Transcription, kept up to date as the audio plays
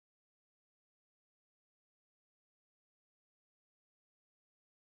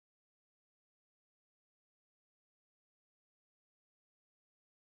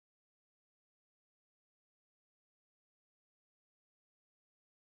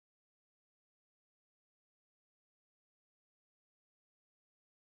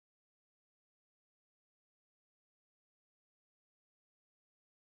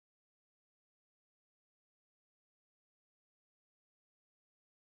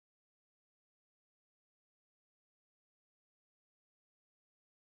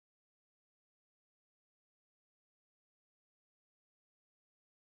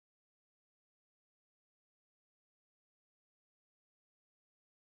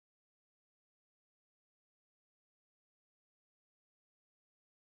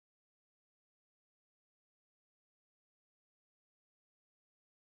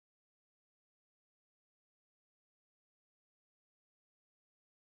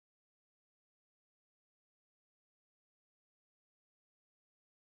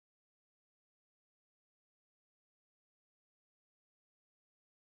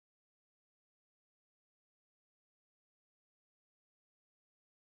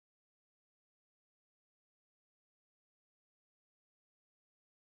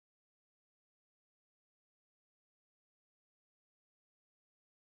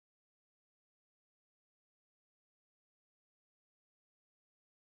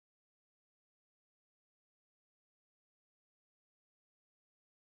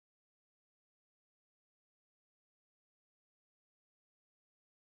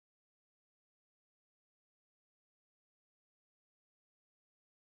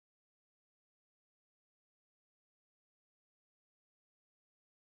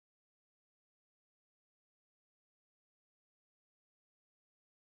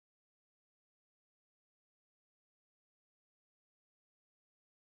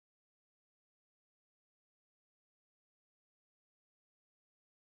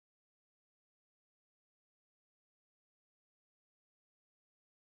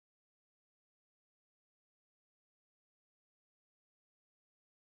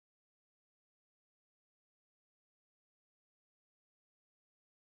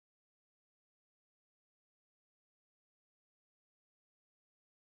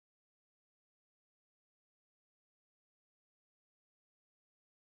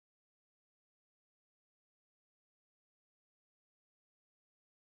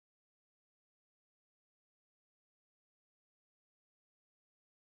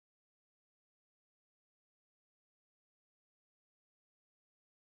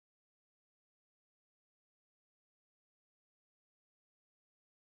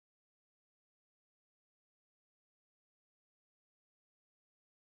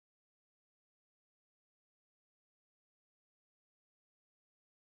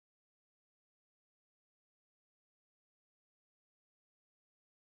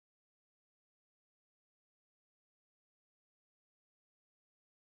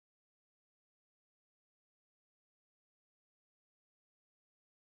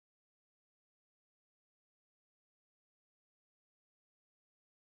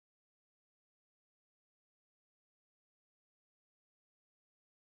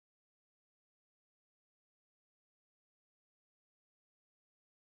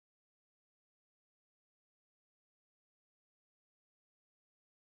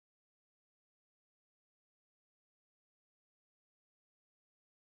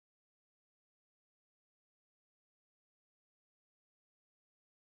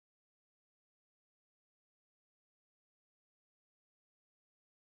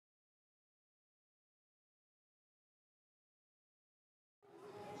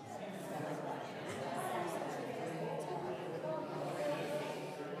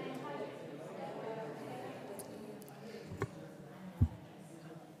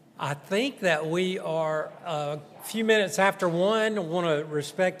I think that we are a few minutes after 1. I want to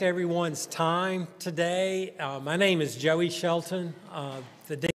respect everyone's time today. My name is Joey Shelton,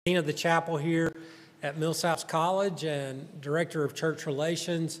 the Dean of the Chapel here at Millsaps College and Director of Church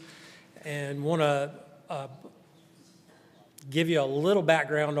Relations, and want to give you a little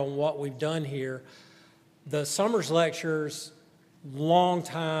background on what we've done here. The Summers Lectures,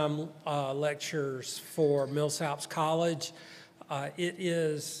 long-time lectures for Millsaps College. It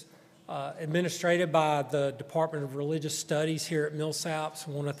is administrated by the Department of Religious Studies here at Millsaps.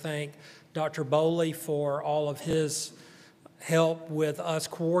 I want to thank Dr. Bowley for all of his help with us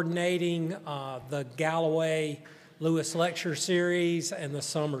coordinating the Galloway Lewis Lecture Series and the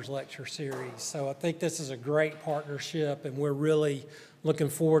Summers Lecture Series. So I think this is a great partnership, and we're really looking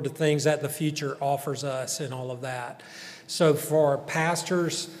forward to things that the future offers us and all of that. So for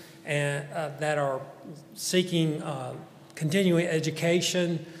pastors and that are seeking continuing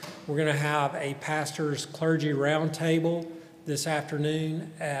education, we're going to have a pastor's clergy roundtable this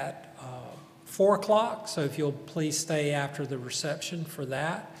afternoon at 4 o'clock. So if you'll please stay after the reception for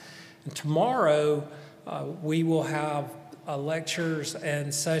that. And tomorrow we will have lectures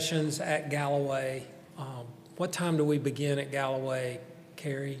and sessions at Galloway. What time do we begin at Galloway,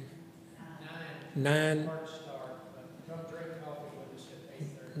 Carrie? 9.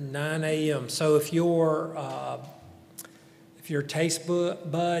 9 a.m. So if your taste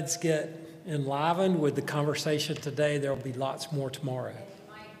buds get enlivened with the conversation today, there will be lots more tomorrow. And you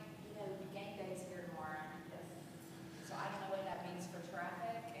might, game days here tomorrow. So I don't know what that means for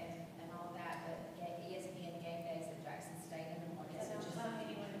traffic and all of that, but ESPN game days at Jackson State in the morning. So just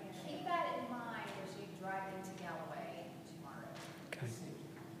keep that in mind as you drive into Galloway tomorrow. Okay.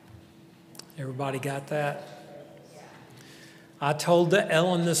 Everybody got that? I told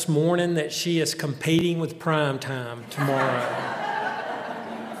Ellen this morning that she is competing with prime time tomorrow.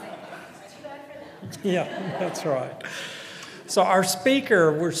 Yeah, that's right. So our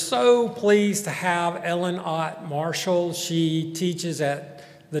speaker, we're so pleased to have Helen Ott Marshall. She teaches at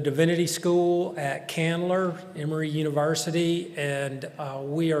the Divinity School at Candler, Emory University, and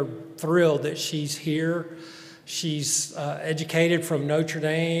we are thrilled that she's here. She's educated from Notre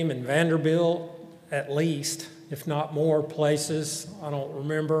Dame and Vanderbilt, at least, if not more places. I don't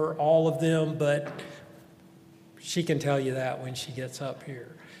remember all of them, but she can tell you that when she gets up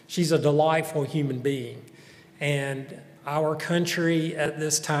here. She's a delightful human being. And our country at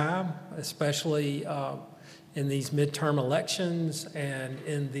this time, especially in these midterm elections and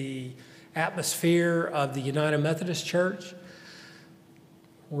in the atmosphere of the United Methodist Church,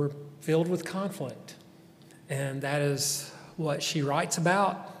 we're filled with conflict. And that is what she writes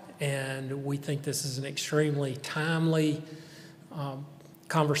about. And we think this is an extremely timely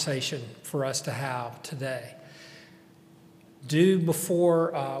conversation for us to have today.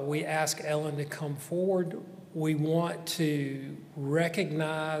 Before we ask Ellen to come forward, we want to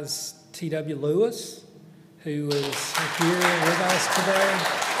recognize T.W. Lewis, who is here with us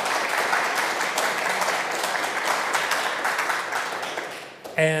today.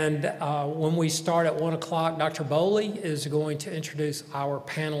 And when we start at 1 o'clock, Dr. Bowley is going to introduce our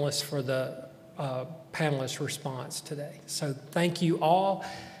panelists for the panelist response today. So thank you all.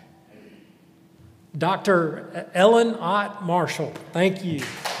 Dr. Helen Ott Marshall, thank you.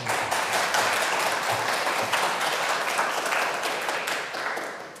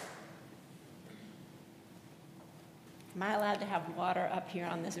 Am I allowed to have water up here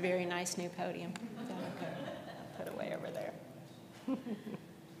on this very nice new podium? Is that okay? I'll put it way over there.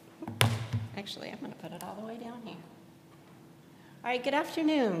 Actually, I'm going to put it all the way down here. All right, good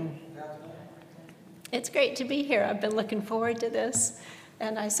afternoon. It's great to be here. I've been looking forward to this,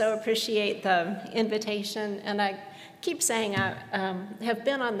 and I so appreciate the invitation. And I keep saying I have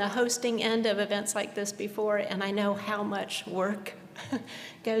been on the hosting end of events like this before, and I know how much work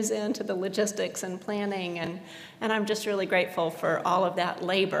goes into the logistics and planning, and I'm just really grateful for all of that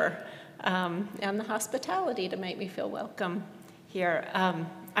labor and the hospitality to make me feel welcome here.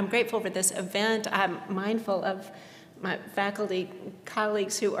 I'm grateful for this event. I'm mindful of my faculty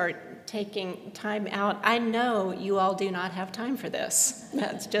colleagues who are taking time out. I know you all do not have time for this.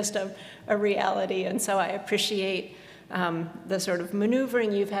 That's just a reality, and so I appreciate the sort of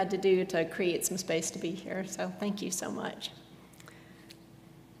maneuvering you've had to do to create some space to be here, so thank you so much.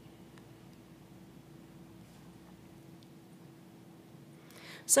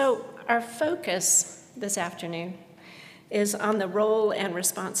 So our focus this afternoon is on the role and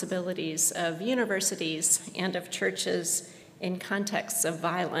responsibilities of universities and of churches in contexts of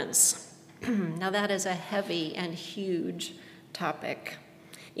violence. Now that is a heavy and huge topic.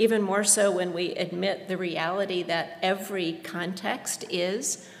 even more so when we admit the reality that every context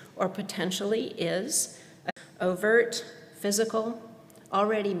is or potentially is, overt, physical,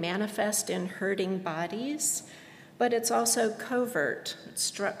 already manifest in hurting bodies, but it's also covert,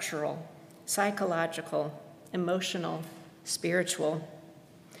 structural, psychological, emotional, spiritual,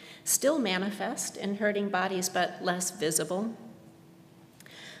 still manifest in hurting bodies, but less visible.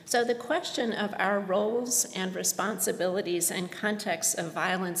 So the question of our roles and responsibilities and contexts of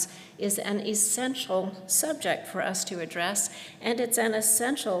violence is an essential subject for us to address, and it's an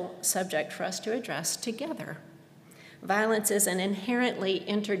essential subject for us to address together. Violence is an inherently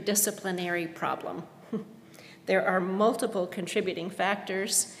interdisciplinary problem. There are multiple contributing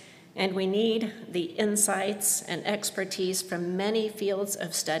factors, and we need the insights and expertise from many fields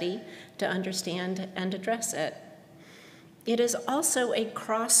of study to understand and address it. It is also a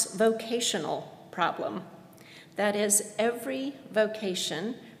cross-vocational problem. That is, every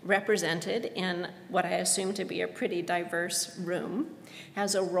vocation represented in what I assume to be a pretty diverse room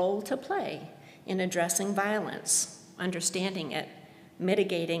has a role to play in addressing violence, understanding it,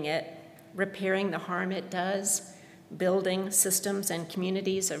 mitigating it, repairing the harm it does, building systems and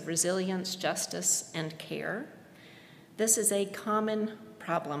communities of resilience, justice, and care. This is a common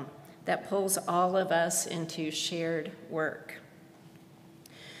problem that pulls all of us into shared work.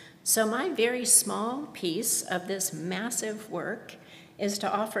 So my very small piece of this massive work is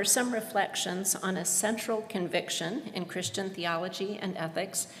to offer some reflections on a central conviction in Christian theology and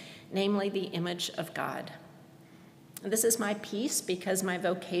ethics, namely the image of God. This is my piece because my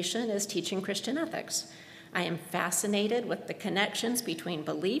vocation is teaching Christian ethics. I am fascinated with the connections between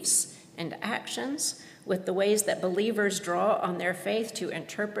beliefs and actions, with the ways that believers draw on their faith to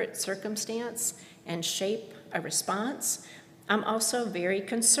interpret circumstance and shape a response. I'm also very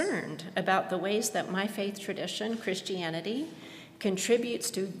concerned about the ways that my faith tradition, Christianity, contributes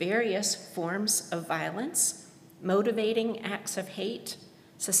to various forms of violence, motivating acts of hate,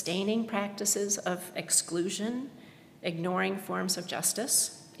 sustaining practices of exclusion, ignoring forms of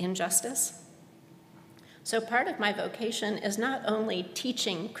injustice. So part of my vocation is not only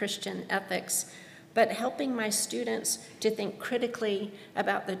teaching Christian ethics, but helping my students to think critically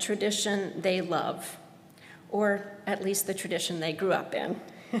about the tradition they love, or at least the tradition they grew up in,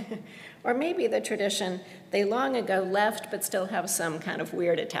 or maybe the tradition they long ago left but still have some kind of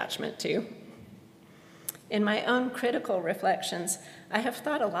weird attachment to. In my own critical reflections, I have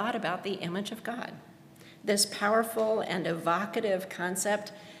thought a lot about the image of God. This powerful and evocative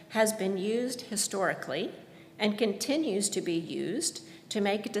concept has been used historically and continues to be used to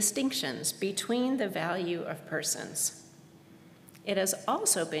make distinctions between the value of persons. It has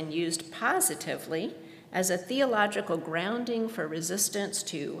also been used positively as a theological grounding for resistance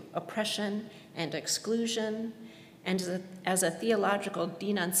to oppression and exclusion, and as a theological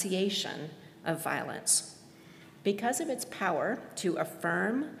denunciation of violence. Because of its power to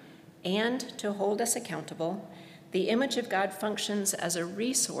affirm and to hold us accountable, the image of God functions as a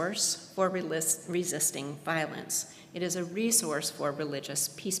resource for resisting violence. It is a resource for religious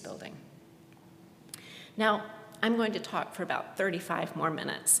peacebuilding. Now, I'm going to talk for about 35 more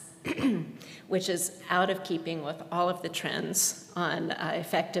minutes, which is out of keeping with all of the trends on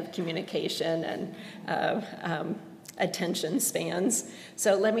effective communication and attention spans.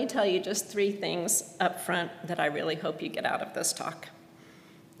 So let me tell you just 3 things up front that I really hope you get out of this talk.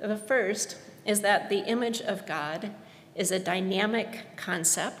 The first is that the image of God is a dynamic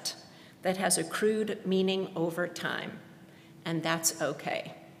concept that has accrued meaning over time, and that's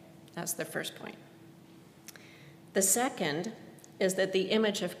okay. That's the first point. The second is that the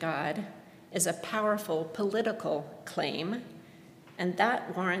image of God is a powerful political claim, and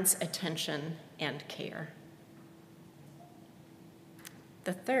that warrants attention and care.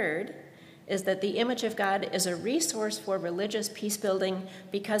 The third is that the image of God is a resource for religious peacebuilding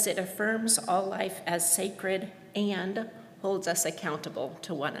because it affirms all life as sacred and holds us accountable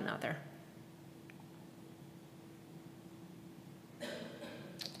to one another.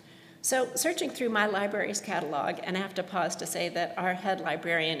 So, searching through my library's catalog, and I have to pause to say that our head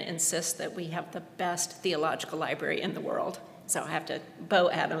librarian insists that we have the best theological library in the world. So Bo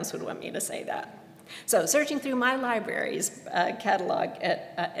Adams would want me to say that. So searching through my library's catalog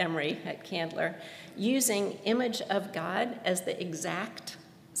at Emory, at Candler, using image of God as the exact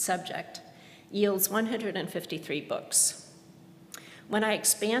subject yields 153 books. When I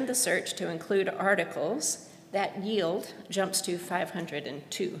expand the search to include articles, that yield jumps to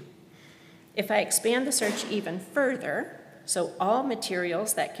 502. If I expand the search even further, so all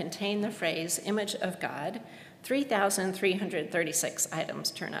materials that contain the phrase image of God, 3,336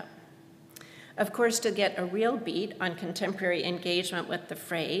 items turn up. Of course, to get a real beat on contemporary engagement with the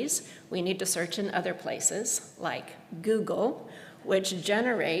phrase, we need to search in other places, like Google, which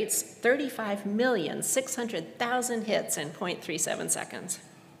generates 35,600,000 hits in 0.37 seconds.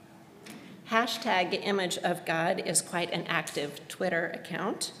 Hashtag Image of God is quite an active Twitter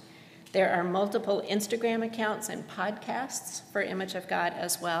account. There are multiple Instagram accounts and podcasts for Image of God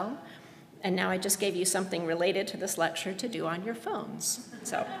as well. And now I just gave you something related to this lecture to do on your phones.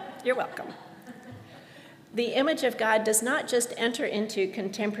 So you're welcome. The image of God does not just enter into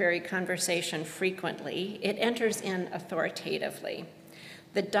contemporary conversation frequently, it enters in authoritatively.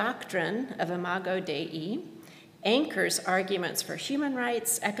 The doctrine of Imago Dei anchors arguments for human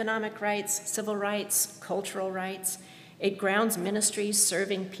rights, economic rights, civil rights, cultural rights. It grounds ministries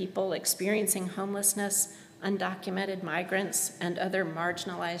serving people experiencing homelessness, undocumented migrants, and other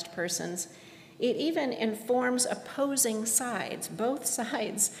marginalized persons. It even informs opposing sides, both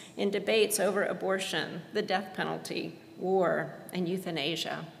sides, in debates over abortion, the death penalty, war, and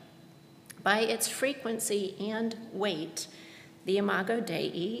euthanasia. By its frequency and weight, the Imago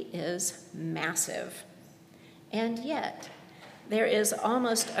Dei is massive. And yet, there is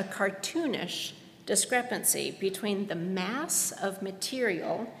almost a cartoonish discrepancy between the mass of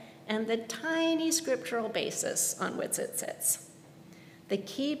material and the tiny scriptural basis on which it sits. The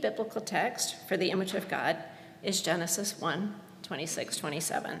key biblical text for the image of God is Genesis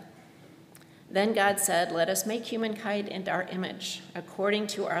 1:26-27. Then God said, "Let us make humankind in our image, according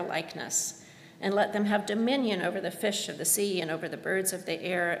to our likeness, and let them have dominion over the fish of the sea, and over the birds of the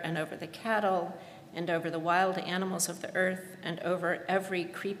air, and over the cattle, and over the wild animals of the earth, and over every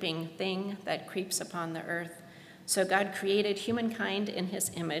creeping thing that creeps upon the earth." So God created humankind in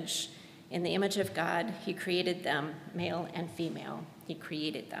his image. In the image of God, he created them, male and female. He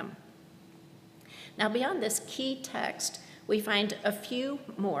created them. Now, beyond this key text, we find a few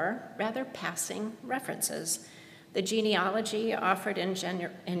more rather passing references. The genealogy offered in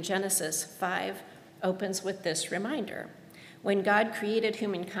Genesis 5 opens with this reminder. When God created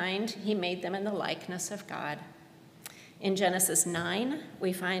humankind, he made them in the likeness of God. In Genesis 9,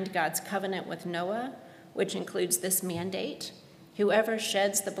 we find God's covenant with Noah, which includes this mandate: whoever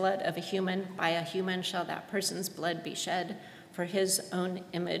sheds the blood of a human, by a human shall that person's blood be shed. For his own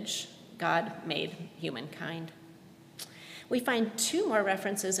image, God made humankind. We find two more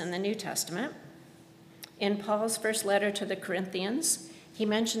references in the New Testament. In Paul's first letter to the Corinthians, he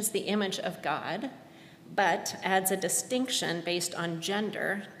mentions the image of God, but adds a distinction based on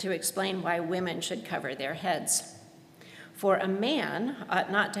gender to explain why women should cover their heads. For a man ought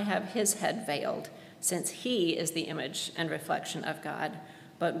not to have his head veiled, since he is the image and reflection of God,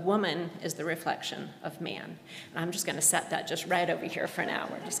 but woman is the reflection of man. And I'm just going to set that just right over here for now.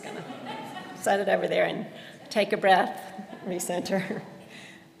 We're just going to set it over there and take a breath, recenter.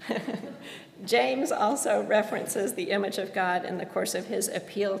 James also references the image of God in the course of his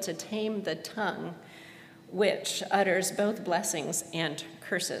appeal to tame the tongue, which utters both blessings and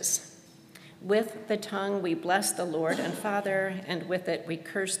curses. With the tongue we bless the Lord and Father, and with it we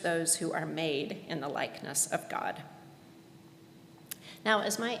curse those who are made in the likeness of God. Now,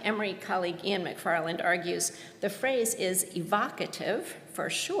 as my Emory colleague Ian McFarland argues, the phrase is evocative for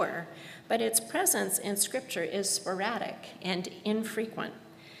sure, but its presence in Scripture is sporadic and infrequent.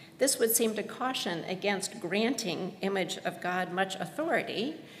 This would seem to caution against granting image of God much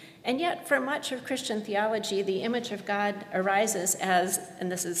authority, and yet for much of Christian theology, the image of God arises as,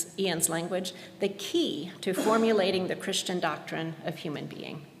 and this is Ian's language, the key to formulating the Christian doctrine of human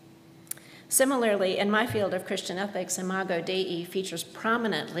being. Similarly, in my field of Christian ethics, Imago Dei features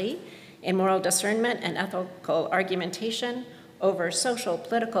prominently in moral discernment and ethical argumentation over social,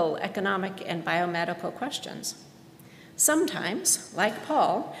 political, economic, and biomedical questions. Sometimes, like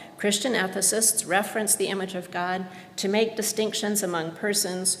Paul, Christian ethicists reference the image of God to make distinctions among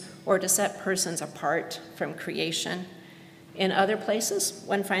persons or to set persons apart from creation. In other places,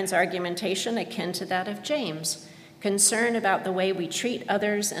 one finds argumentation akin to that of James, concern about the way we treat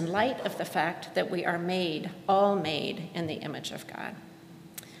others in light of the fact that we are made, all made, in the image of God.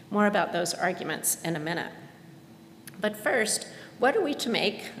 More about those arguments in a minute. But first, what are we to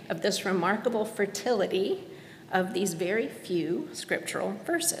make of this remarkable fertility of these very few scriptural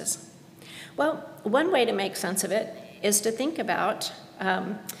verses? Well, one way to make sense of it is to think about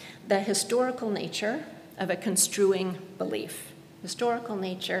the historical nature of a construing belief. Historical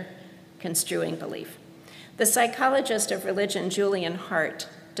nature, construing belief. The psychologist of religion, Julian Hart,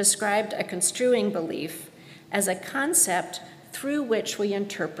 described a construing belief as a concept through which we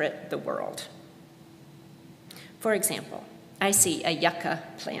interpret the world. For example, I see a yucca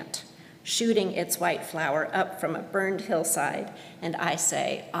plant shooting its white flower up from a burned hillside, and I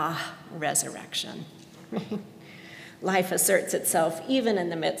say, "Ah, resurrection." Life asserts itself even in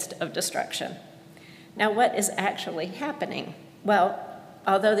the midst of destruction. Now, what is actually happening Well,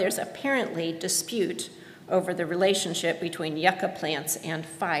 although there's apparently dispute over the relationship between yucca plants and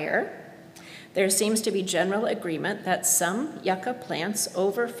fire, there seems to be general agreement that some yucca plants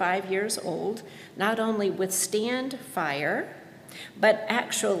over 5 years old not only withstand fire, but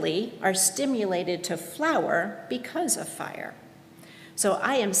actually are stimulated to flower because of fire. So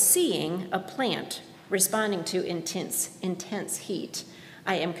I am seeing a plant responding to intense heat.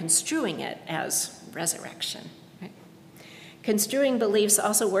 I am construing it as resurrection. Right? Construing beliefs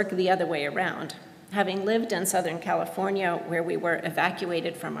also work the other way around. Having lived in Southern California, where we were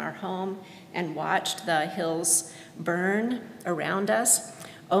evacuated from our home and watched the hills burn around us,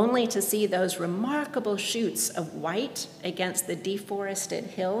 only to see those remarkable shoots of white against the deforested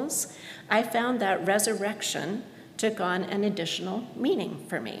hills, I found that resurrection took on an additional meaning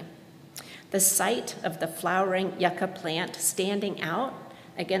for me. The sight of the flowering yucca plant standing out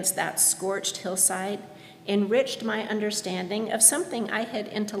against that scorched hillside enriched my understanding of something I had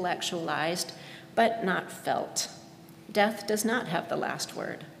intellectualized but not felt. Death does not have the last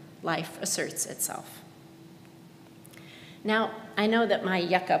word. Life asserts itself. Now, I know that my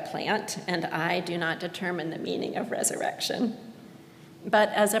yucca plant and I do not determine the meaning of resurrection, but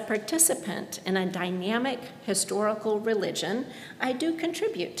as a participant in a dynamic historical religion, I do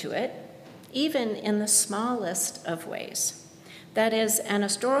contribute to it, even in the smallest of ways. That is, an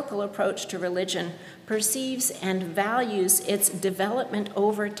historical approach to religion perceives and values its development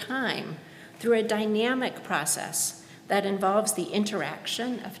over time through a dynamic process that involves the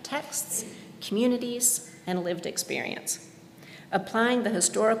interaction of texts, communities, and lived experience. Applying the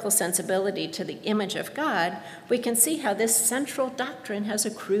historical sensibility to the image of God, we can see how this central doctrine has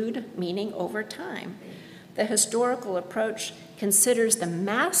accrued meaning over time. The historical approach considers the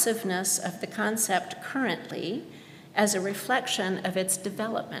massiveness of the concept currently as a reflection of its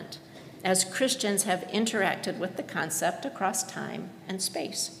development, as Christians have interacted with the concept across time and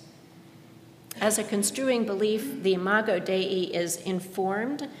space. As a construing belief, the Imago Dei is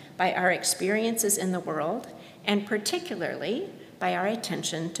informed by our experiences in the world, and particularly by our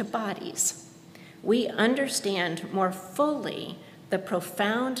attention to bodies. We understand more fully the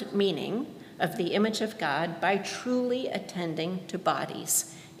profound meaning of the image of God by truly attending to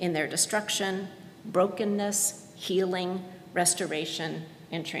bodies in their destruction, brokenness, healing, restoration,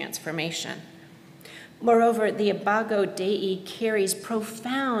 and transformation. Moreover, the Imago Dei carries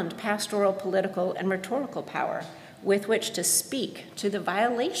profound pastoral, political, and rhetorical power with which to speak to the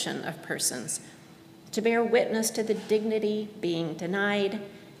violation of persons, to bear witness to the dignity being denied,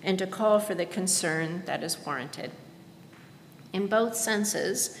 and to call for the concern that is warranted. In both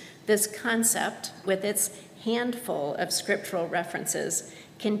senses, this concept, with its handful of scriptural references,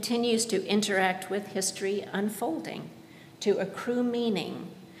 continues to interact with history unfolding, to accrue meaning,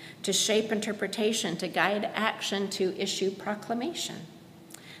 to shape interpretation, to guide action, to issue proclamation.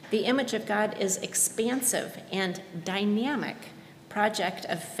 The image of God is expansive and dynamic project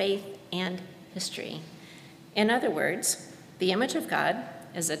of faith and history. In other words, the image of God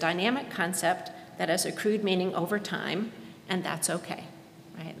is a dynamic concept that has accrued meaning over time, and that's okay,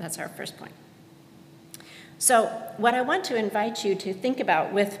 right? That's our first point. So what I want to invite you to think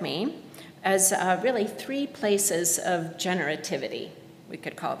about with me is really 3 places of generativity, we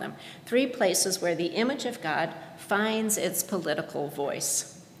could call them. 3 places where the image of God finds its political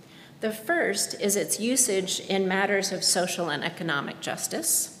voice. The first is its usage in matters of social and economic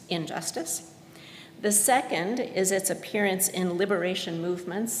injustice. The second is its appearance in liberation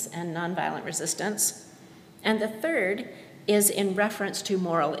movements and nonviolent resistance. And the third is in reference to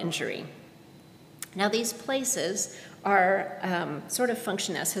moral injury. Now, these places are sort of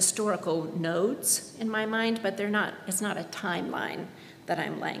function as historical nodes in my mind, but it's not a timeline that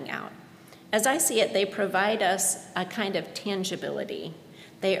I'm laying out. As I see it, they provide us a kind of tangibility.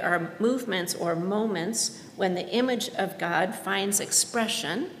 They are movements or moments when the image of God finds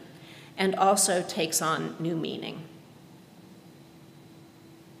expression and also takes on new meaning.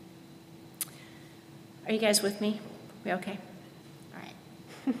 Are you guys with me? We okay? All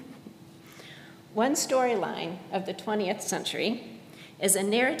right. One storyline of the 20th century is a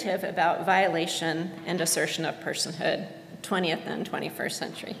narrative about violation and assertion of personhood, 20th and 21st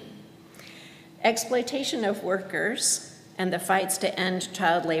century. Exploitation of workers and the fights to end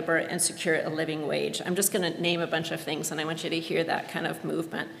child labor and secure a living wage. I'm just going to name a bunch of things, and I want you to hear that kind of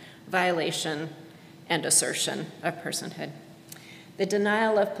movement. Violation and assertion of personhood. The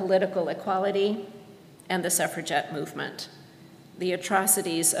denial of political equality and the suffragette movement. The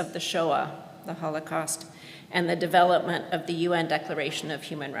atrocities of the Shoah, the Holocaust, and the development of the UN Declaration of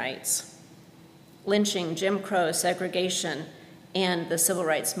Human Rights. Lynching, Jim Crow, segregation, and the civil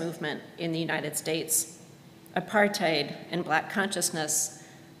rights movement in the United States. apartheid and Black consciousness,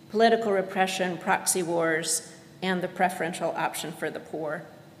 political repression, proxy wars, and the preferential option for the poor,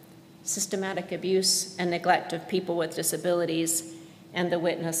 systematic abuse and neglect of people with disabilities, and the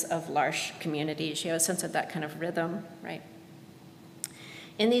witness of large communities. You have a sense of that kind of rhythm, right?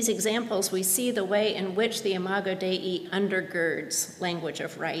 In these examples, we see the way in which the Imago Dei undergirds language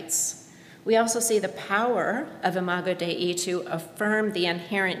of rights. We also see the power of Imago Dei to affirm the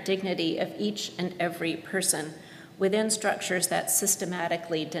inherent dignity of each and every person within structures that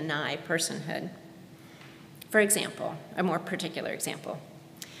systematically deny personhood. For example, a more particular example,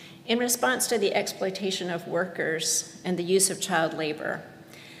 in response to the exploitation of workers and the use of child labor,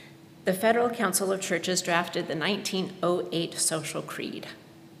 the Federal Council of Churches drafted the 1908 Social Creed.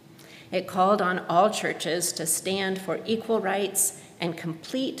 It called on all churches to stand for equal rights and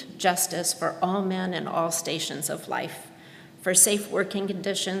complete justice for all men in all stations of life, for safe working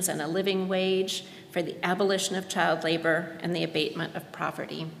conditions and a living wage, for the abolition of child labor and the abatement of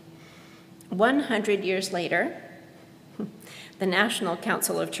poverty. 100 years later, the National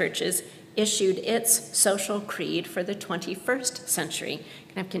Council of Churches issued its social creed for the 21st century,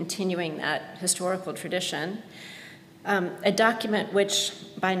 kind of continuing that historical tradition, a document which,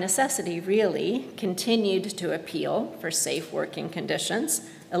 by necessity really, continued to appeal for safe working conditions,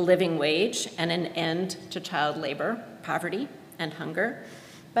 a living wage, and an end to child labor, poverty, and hunger.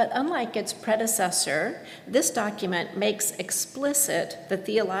 But unlike its predecessor, this document makes explicit the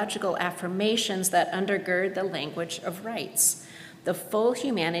theological affirmations that undergird the language of rights. The full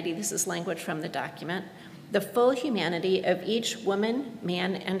humanity, this is language from the document, the full humanity of each woman,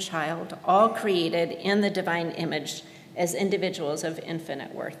 man, and child, all created in the divine image as individuals of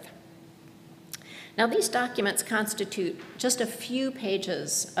infinite worth. Now, these documents constitute just a few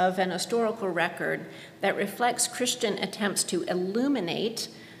pages of an historical record that reflects Christian attempts to illuminate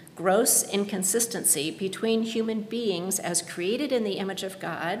gross inconsistency between human beings as created in the image of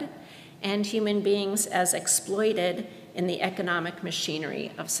God and human beings as exploited in the economic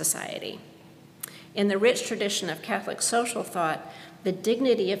machinery of society. In the rich tradition of Catholic social thought, the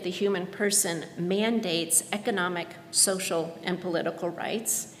dignity of the human person mandates economic, social, and political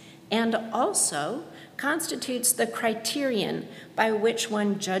rights, and also constitutes the criterion by which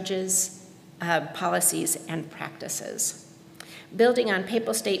one judges policies and practices. Building on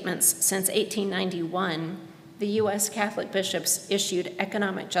papal statements since 1891, the U.S. Catholic bishops issued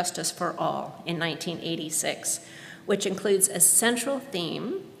Economic Justice for All in 1986, which includes a central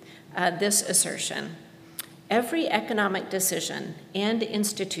theme, this assertion: every economic decision and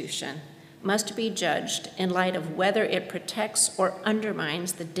institution must be judged in light of whether it protects or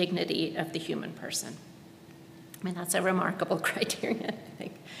undermines the dignity of the human person. I mean, that's a remarkable criterion, I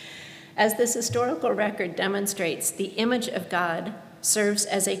think. As this historical record demonstrates, the image of God serves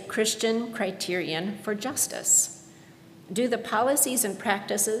as a Christian criterion for justice. Do the policies and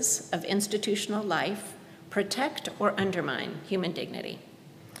practices of institutional life protect or undermine human dignity?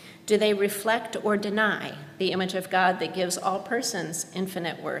 Do they reflect or deny the image of God that gives all persons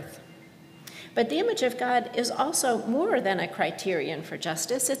infinite worth? But the image of God is also more than a criterion for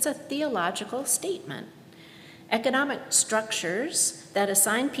justice. It's a theological statement. Economic structures that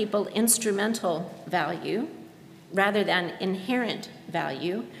assign people instrumental value rather than inherent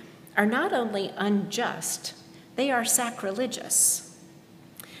value are not only unjust, they are sacrilegious.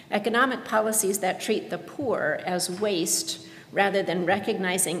 Economic policies that treat the poor as waste rather than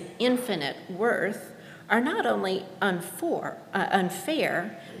recognizing infinite worth are not only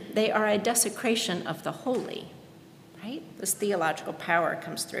unfair, they are a desecration of the holy, right? This theological power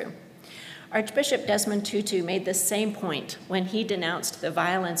comes through. Archbishop Desmond Tutu made the same point when he denounced the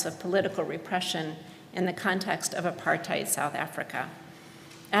violence of political repression in the context of apartheid South Africa.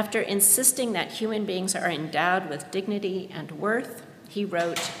 After insisting that human beings are endowed with dignity and worth, he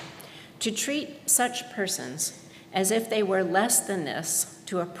wrote, "To treat such persons as if they were less than this,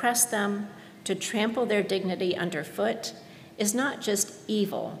 to oppress them, to trample their dignity underfoot, is not just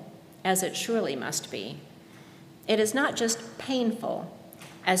evil, as it surely must be. It is not just painful,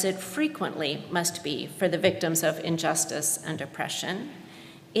 as it frequently must be for the victims of injustice and oppression.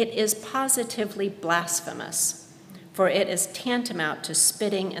 It is positively blasphemous, for it is tantamount to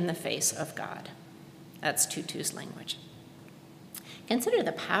spitting in the face of God." That's Tutu's language. Consider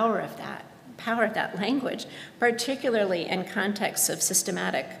the power of that language, particularly in contexts of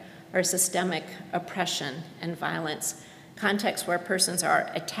systematic or systemic oppression and violence, contexts where persons are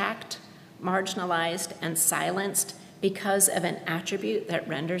attacked, marginalized, and silenced because of an attribute that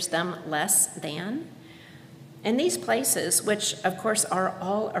renders them less than. In these places, which of course are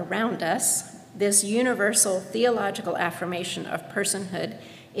all around us, this universal theological affirmation of personhood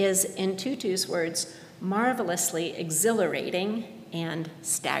is, in Tutu's words, marvelously exhilarating and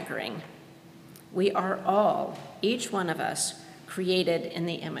staggering. We are all, each one of us, created in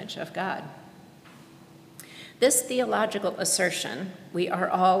the image of God. This theological assertion, we are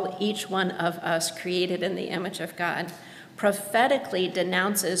all, each one of us, created in the image of God, prophetically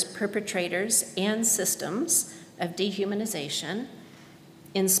denounces perpetrators and systems of dehumanization,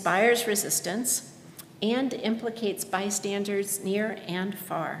 inspires resistance, and implicates bystanders near and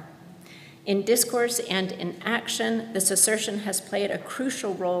far. In discourse and in action, this assertion has played a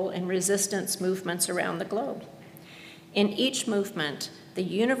crucial role in resistance movements around the globe. In each movement, the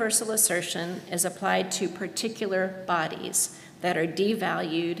universal assertion is applied to particular bodies that are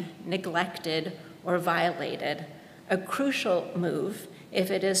devalued, neglected, or violated, a crucial move if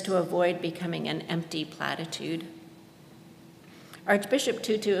it is to avoid becoming an empty platitude. Archbishop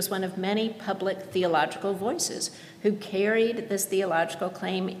Tutu is one of many public theological voices who carried this theological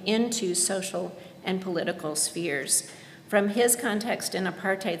claim into social and political spheres. From his context in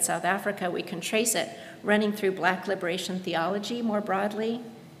apartheid South Africa, we can trace it running through Black liberation theology more broadly,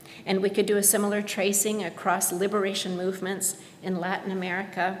 and we could do a similar tracing across liberation movements in Latin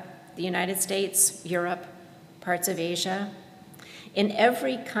America, the United States, Europe, parts of Asia. In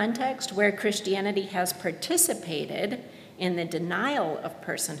every context where Christianity has participated in the denial of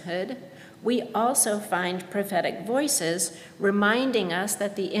personhood, we also find prophetic voices reminding us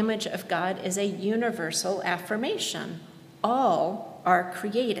that the image of God is a universal affirmation. All are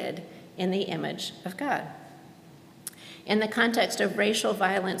created in the image of God. In the context of racial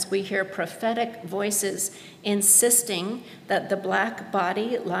violence, we hear prophetic voices insisting that the Black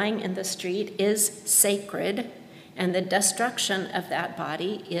body lying in the street is sacred and the destruction of that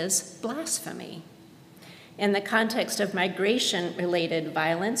body is blasphemy. In the context of migration-related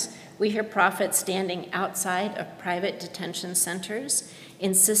violence, we hear prophets standing outside of private detention centers,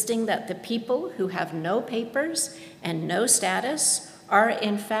 insisting that the people who have no papers and no status are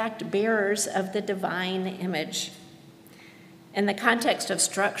in fact bearers of the divine image. In the context of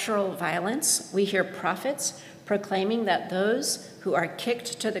structural violence, we hear prophets proclaiming that those who are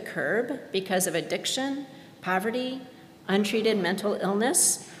kicked to the curb because of addiction, poverty, untreated mental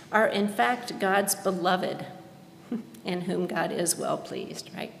illness are in fact God's beloved, in whom God is well pleased,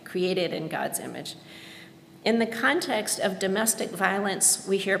 right? Created in God's image. In the context of domestic violence,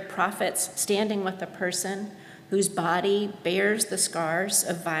 we hear prophets standing with a person whose body bears the scars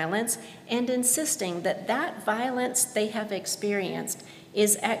of violence and insisting that that violence they have experienced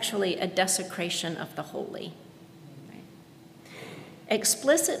is actually a desecration of the holy.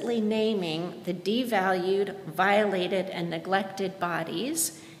 Explicitly naming the devalued, violated, and neglected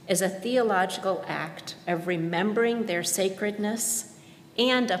bodies is a theological act of remembering their sacredness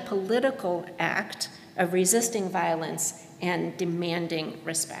and a political act of resisting violence and demanding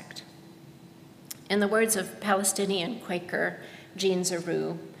respect. In the words of Palestinian Quaker Jean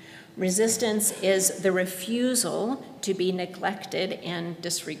Zaru, resistance is the refusal to be neglected and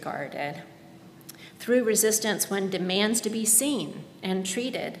disregarded. Through resistance, one demands to be seen and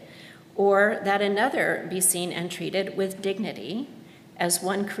treated, or that another be seen and treated with dignity as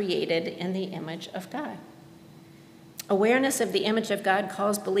one created in the image of God. Awareness of the image of God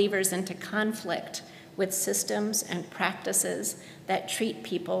calls believers into conflict with systems and practices that treat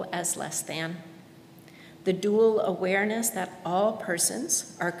people as less than. The dual awareness that all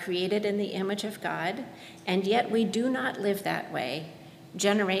persons are created in the image of God, and yet we do not live that way,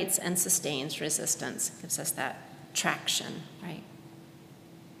 generates and sustains resistance, gives us that traction, right?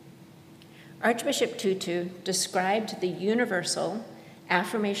 Archbishop Tutu described the universal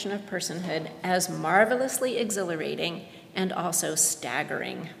affirmation of personhood as marvelously exhilarating and also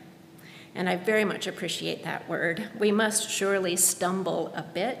staggering. And I very much appreciate that word. We must surely stumble a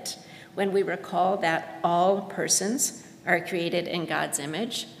bit when we recall that all persons are created in God's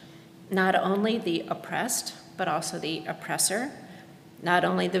image, not only the oppressed, but also the oppressor, not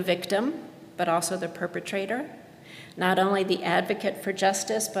only the victim, but also the perpetrator, not only the advocate for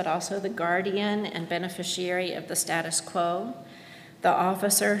justice, but also the guardian and beneficiary of the status quo, the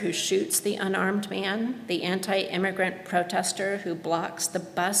officer who shoots the unarmed man, the anti-immigrant protester who blocks the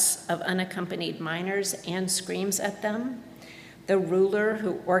bus of unaccompanied minors and screams at them, the ruler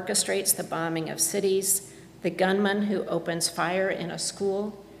who orchestrates the bombing of cities, the gunman who opens fire in a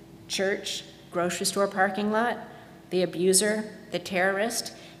school, church, grocery store parking lot, the abuser, the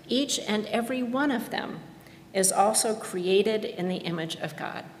terrorist, each and every one of them is also created in the image of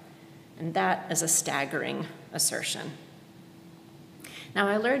God. And that is a staggering assertion. Now,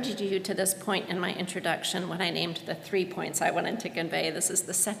 I alerted you to this point in my introduction when I named the 3 points I wanted to convey. This is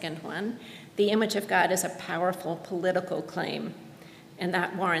the second one. The image of God is a powerful political claim. and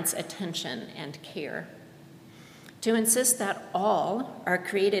that warrants attention and care. To insist that all are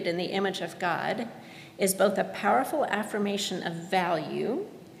created in the image of God is both a powerful affirmation of value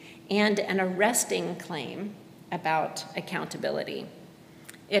and an arresting claim about accountability.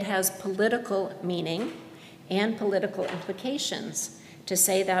 It has political meaning and political implications to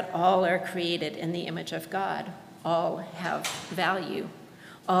say that all are created in the image of God, all have value,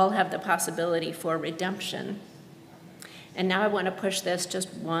 all have the possibility for redemption. And now I want to push this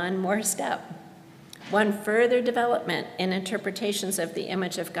just one more step. One further development in interpretations of the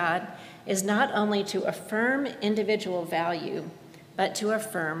image of God is not only to affirm individual value, but to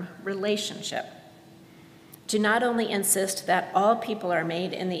affirm relationship. To not only insist that all people are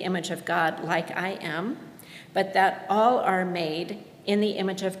made in the image of God like I am, but that all are made in the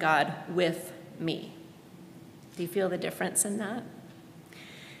image of God with me. Do you feel the difference in that?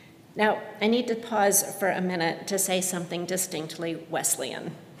 Now, I need to pause for a minute to say something distinctly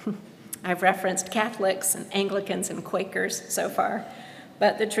Wesleyan. I've referenced Catholics and Anglicans and Quakers so far,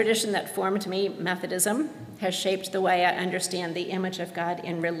 but the tradition that formed me, Methodism, has shaped the way I understand the image of God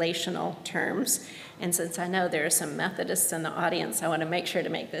in relational terms. And since I know there are some Methodists in the audience, I want to make sure to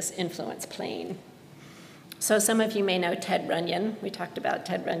make this influence plain. So some of you may know Ted Runyon. We talked about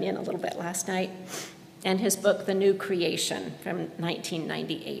Ted Runyon a little bit last night, and his book, The New Creation, from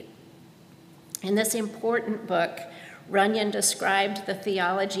 1998. In this important book, Runyon described the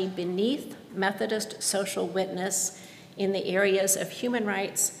theology beneath Methodist social witness in the areas of human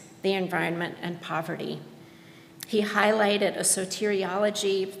rights, the environment, and poverty. He highlighted a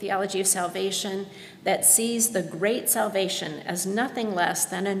soteriology, theology of salvation, that sees the great salvation as nothing less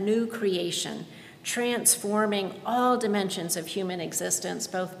than a new creation, transforming all dimensions of human existence,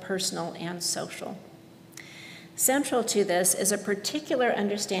 both personal and social. Central to this is a particular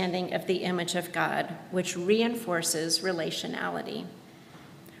understanding of the image of God, which reinforces relationality.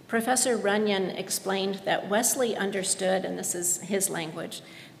 Professor Runyon explained that Wesley understood, and this is his language,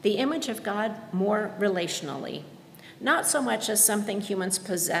 the image of God more relationally, not so much as something humans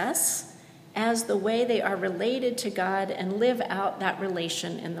possess, as the way they are related to God and live out that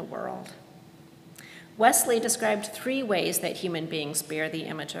relation in the world. Wesley described 3 ways that human beings bear the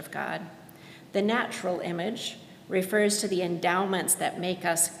image of God. The natural image refers to the endowments that make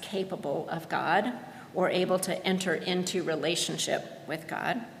us capable of God or able to enter into relationship with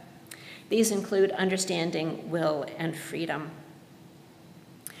God. These include understanding, will, and freedom.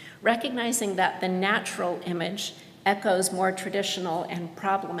 Recognizing that the natural image echoes more traditional and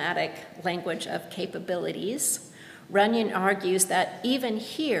problematic language of capabilities, Runyon argues that even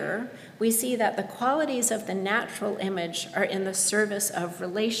here, we see that the qualities of the natural image are in the service of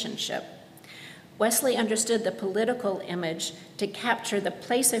relationship. Wesley understood the political image to capture the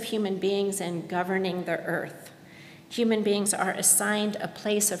place of human beings in governing the earth. Human beings are assigned a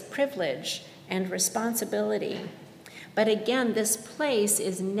place of privilege and responsibility. But again, this place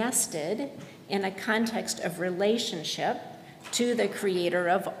is nested in a context of relationship to the creator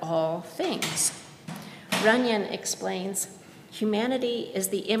of all things. Runyon explains, humanity is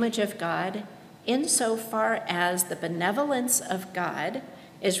the image of God insofar as the benevolence of God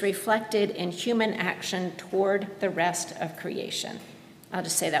is reflected in human action toward the rest of creation. I'll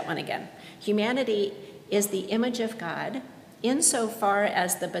just say that one again. Humanity is the image of God insofar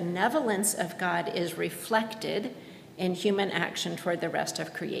as the benevolence of God is reflected in human action toward the rest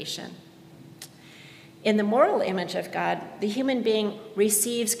of creation. In the moral image of God, the human being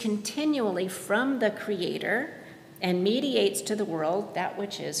receives continually from the Creator and mediates to the world that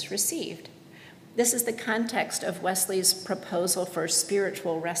which is received. This is the context of Wesley's proposal for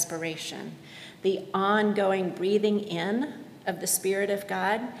spiritual respiration, the ongoing breathing in of the Spirit of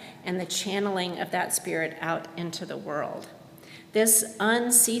God and the channeling of that Spirit out into the world. This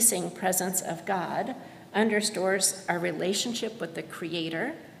unceasing presence of God underscores our relationship with the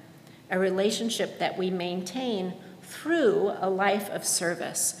Creator, a relationship that we maintain through a life of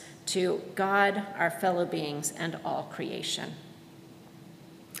service to God, our fellow beings, and all creation.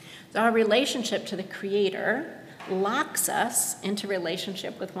 Our relationship to the Creator locks us into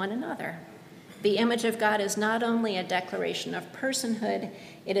relationship with one another. The image of God is not only a declaration of personhood,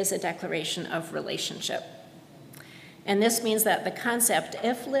 it is a declaration of relationship. And this means that the concept,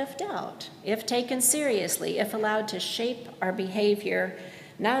 if lived out, if taken seriously, if allowed to shape our behavior,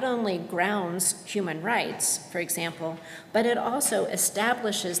 not only grounds human rights, for example, but it also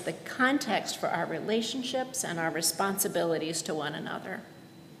establishes the context for our relationships and our responsibilities to one another.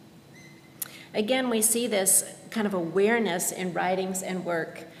 Again, we see this kind of awareness in writings and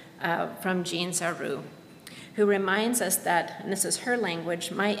work from Jean Zarou, who reminds us that, and this is her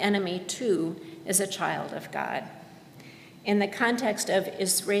language, my enemy too is a child of God. In the context of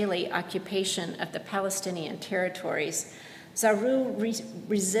Israeli occupation of the Palestinian territories, Zaru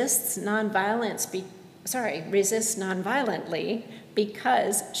resists nonviolently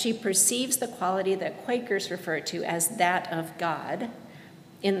because she perceives the quality that Quakers refer to as that of God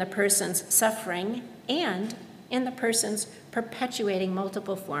in the person's suffering and in the person's perpetuating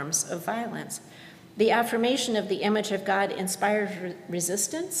multiple forms of violence. The affirmation of the image of God inspires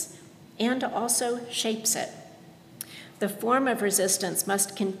resistance and also shapes it. The form of resistance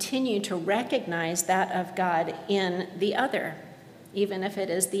must continue to recognize that of God in the other, even if it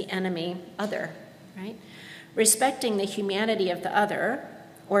is the enemy other, right? Respecting the humanity of the other,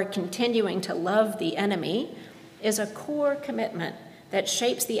 or continuing to love the enemy, is a core commitment that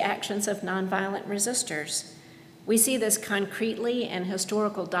shapes the actions of nonviolent resistors. We see this concretely in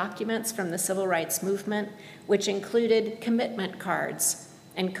historical documents from the civil rights movement, which included commitment cards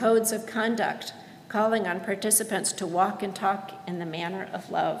and codes of conduct calling on participants to walk and talk in the manner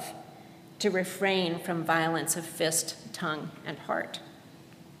of love, to refrain from violence of fist, tongue, and heart.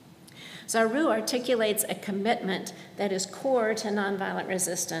 Zaru articulates a commitment that is core to nonviolent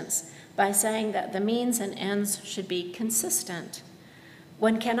resistance by saying that the means and ends should be consistent.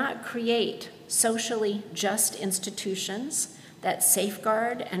 One cannot create socially just institutions that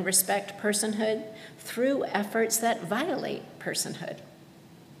safeguard and respect personhood through efforts that violate personhood.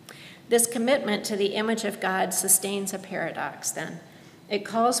 This commitment to the image of God sustains a paradox, then. It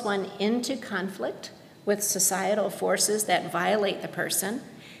calls one into conflict with societal forces that violate the person,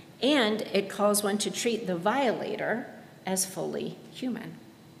 and it calls one to treat the violator as fully human.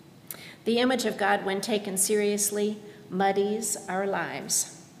 The image of God, when taken seriously, muddies our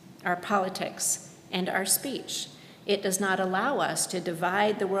lives, our politics, and our speech. It does not allow us to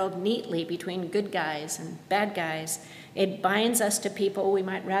divide the world neatly between good guys and bad guys. It binds us to people we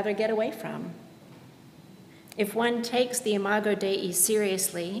might rather get away from. If one takes the Imago Dei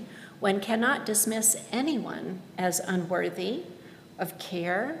seriously, one cannot dismiss anyone as unworthy of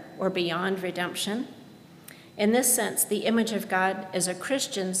care or beyond redemption. In this sense, the image of God is a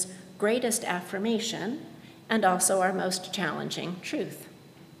Christian's greatest affirmation and also our most challenging truth.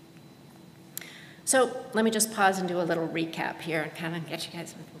 So let me just pause and do a little recap here and kind of get you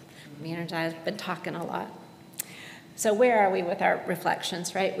guys energized. I've been talking a lot. So where are we with our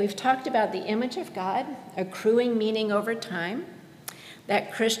reflections, right? We've talked about the image of God accruing meaning over time,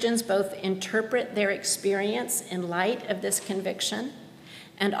 that Christians both interpret their experience in light of this conviction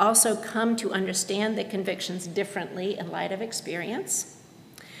and also come to understand the convictions differently in light of experience.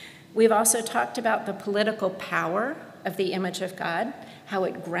 We've also talked about the political power of the image of God, how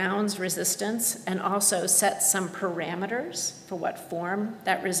it grounds resistance and also sets some parameters for what form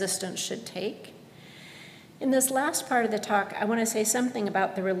that resistance should take. In this last part of the talk, I want to say something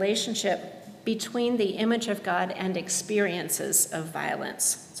about the relationship between the image of God and experiences of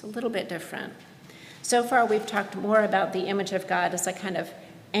violence. It's a little bit different. So far, we've talked more about the image of God as a kind of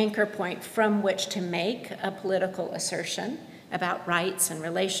anchor point from which to make a political assertion about rights and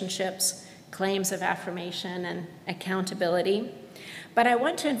relationships, claims of affirmation and accountability. But I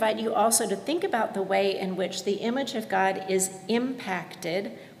want to invite you also to think about the way in which the image of God is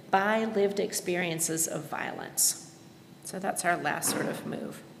impacted by lived experiences of violence. So that's our last sort of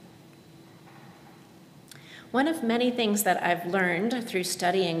move. One of many things that I've learned through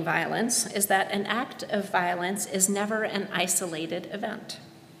studying violence is that an act of violence is never an isolated event,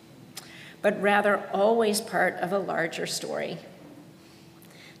 but rather always part of a larger story.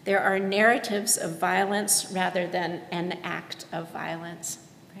 There are narratives of violence rather than an act of violence.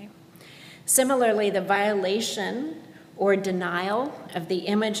 Right? Similarly, the violation or denial of the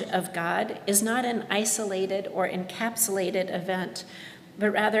image of God is not an isolated or encapsulated event,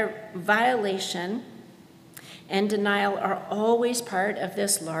 but rather violation and denial are always part of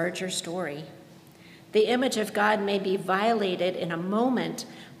this larger story. The image of God may be violated in a moment,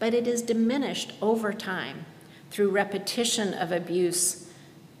 but it is diminished over time through repetition of abuse,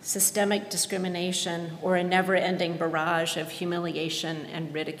 systemic discrimination, or a never-ending barrage of humiliation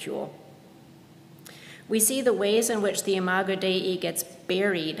and ridicule. We see the ways in which the Imago Dei gets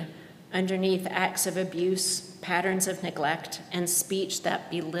buried underneath acts of abuse, patterns of neglect, and speech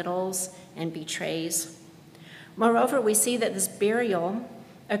that belittles and betrays. Moreover, we see that this burial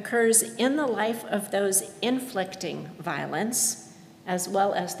occurs in the life of those inflicting violence as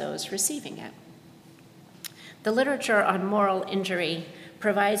well as those receiving it. The literature on moral injury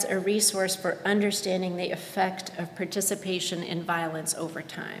provides a resource for understanding the effect of participation in violence over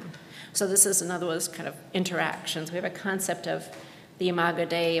time. So this is another one of those kind of interactions. We have a concept of the Imago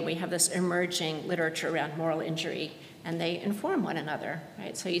Dei, and we have this emerging literature around moral injury, and they inform one another,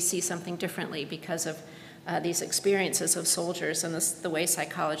 right? So you see something differently because of these experiences of soldiers and the way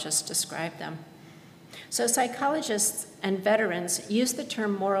psychologists describe them. So psychologists and veterans use the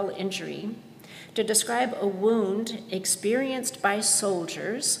term moral injury to describe a wound experienced by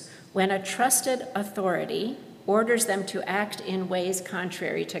soldiers when a trusted authority orders them to act in ways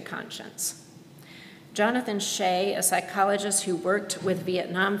contrary to conscience. Jonathan Shea, a psychologist who worked with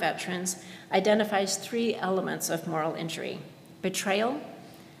Vietnam veterans, identifies 3 elements of moral injury: betrayal,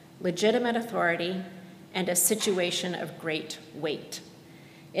 legitimate authority, and a situation of great weight.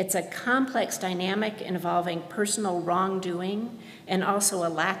 It's a complex dynamic involving personal wrongdoing and also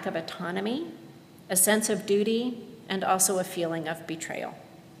a lack of autonomy, a sense of duty, and also a feeling of betrayal.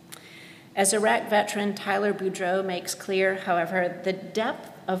 As Iraq veteran Tyler Boudreau makes clear, however, the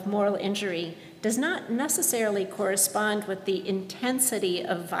depth of moral injury does not necessarily correspond with the intensity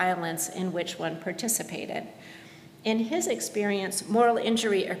of violence in which one participated. In his experience, moral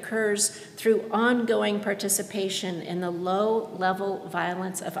injury occurs through ongoing participation in the low-level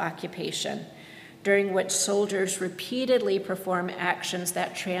violence of occupation, during which soldiers repeatedly perform actions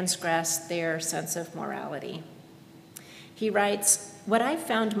that transgress their sense of morality. He writes, "What I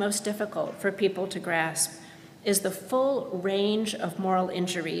found most difficult for people to grasp is the full range of moral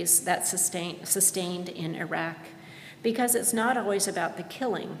injuries that sustained in Iraq, because it's not always about the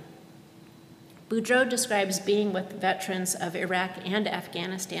killing." Boudreau describes being with veterans of Iraq and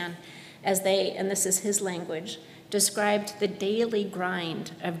Afghanistan as they, and this is his language, described the daily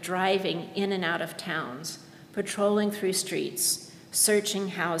grind of driving in and out of towns, patrolling through streets, searching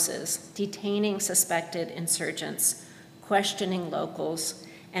houses, detaining suspected insurgents, questioning locals,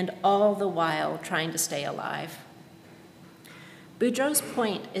 and all the while trying to stay alive. Boudreau's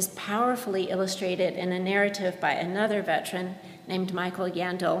point is powerfully illustrated in a narrative by another veteran named Michael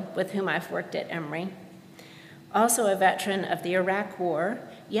Yandel, with whom I've worked at Emory. Also a veteran of the Iraq War,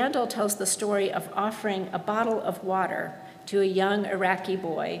 Yandel tells the story of offering a bottle of water to a young Iraqi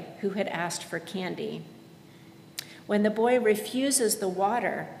boy who had asked for candy. When the boy refuses the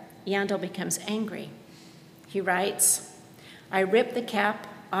water, Yandel becomes angry. He writes, "I rip the cap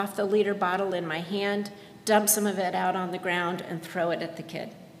off the liter bottle in my hand, dump some of it out on the ground, and throw it at the kid.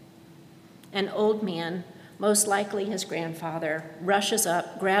 An old man, most likely his grandfather, rushes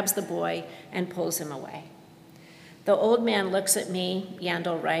up, grabs the boy, and pulls him away. The old man looks at me,"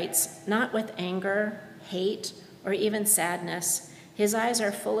 Yandel writes, "not with anger, hate, or even sadness. His eyes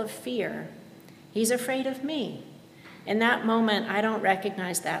are full of fear. He's afraid of me. In that moment, I don't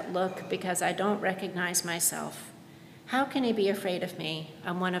recognize that look because I don't recognize myself. How can he be afraid of me?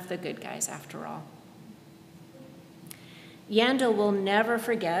 I'm one of the good guys after all." Yandel will never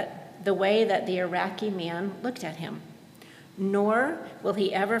forget the way that the Iraqi man looked at him, nor will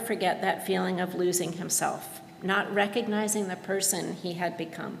he ever forget that feeling of losing himself, not recognizing the person he had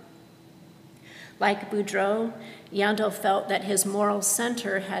become. Like Boudreau, Yandel felt that his moral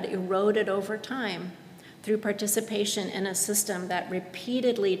center had eroded over time through participation in a system that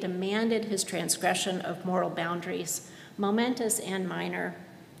repeatedly demanded his transgression of moral boundaries, momentous and minor,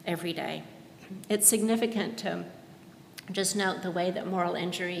 every day. It's significant to just note the way that moral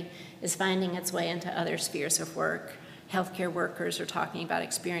injury is finding its way into other spheres of work. Healthcare workers are talking about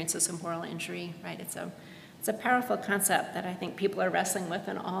experiences of moral injury, right? It's a powerful concept that I think people are wrestling with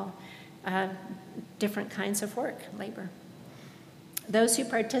in all different kinds of work, labor. Those who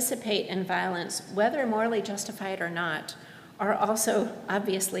participate in violence, whether morally justified or not, are also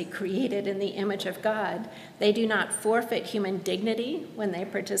obviously created in the image of God. They do not forfeit human dignity when they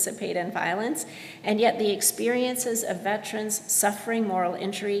participate in violence, and yet the experiences of veterans suffering moral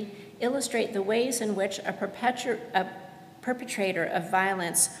injury illustrate the ways in which a perpetrator of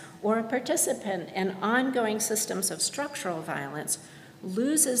violence or a participant in ongoing systems of structural violence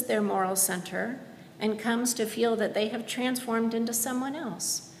loses their moral center and comes to feel that they have transformed into someone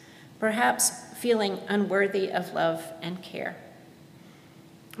else, perhaps feeling unworthy of love and care.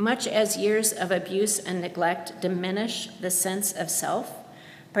 Much as years of abuse and neglect diminish the sense of self,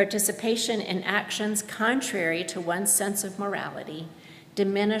 participation in actions contrary to one's sense of morality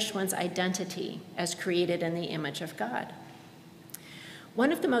diminish one's identity as created in the image of God.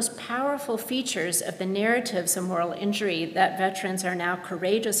 One of the most powerful features of the narratives of moral injury that veterans are now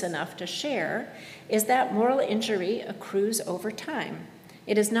courageous enough to share is that moral injury accrues over time.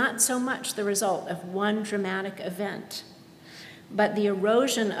 It is not so much the result of one dramatic event, but the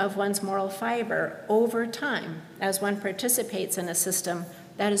erosion of one's moral fiber over time as one participates in a system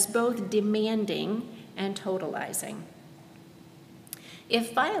that is both demanding and totalizing.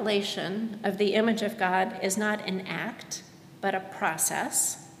 If violation of the image of God is not an act, but a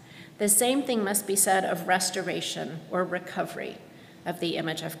process, the same thing must be said of restoration or recovery of the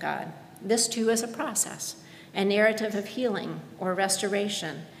image of God. This too is a process, a narrative of healing or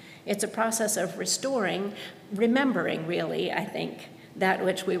restoration. It's a process of restoring, remembering really, I think, that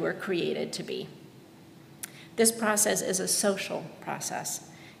which we were created to be. This process is a social process.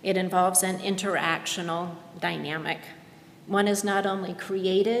 It involves an interactional dynamic. One is not only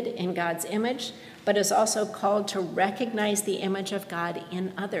created in God's image, but is also called to recognize the image of God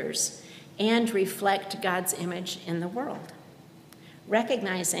in others and reflect God's image in the world.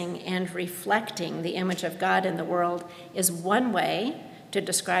 Recognizing and reflecting the image of God in the world is one way to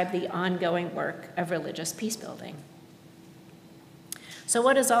describe the ongoing work of religious peacebuilding. So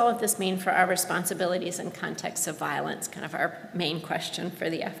what does all of this mean for our responsibilities in contexts of violence? Kind of our main question for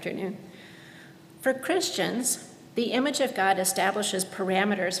the afternoon. For Christians, the image of God establishes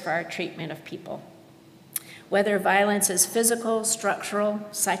parameters for our treatment of people. Whether violence is physical, structural,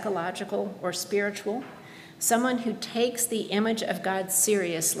 psychological, or spiritual, someone who takes the image of God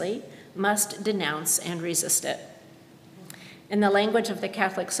seriously must denounce and resist it. In the language of the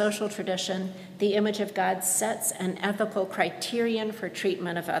Catholic social tradition, the image of God sets an ethical criterion for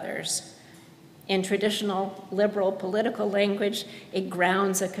treatment of others. In traditional liberal political language, it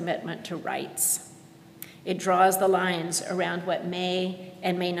grounds a commitment to rights. It draws the lines around what may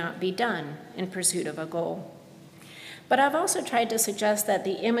and may not be done in pursuit of a goal. But I've also tried to suggest that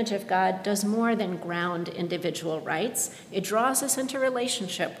the image of God does more than ground individual rights. It draws us into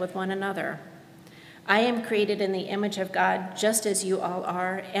relationship with one another. I am created in the image of God just as you all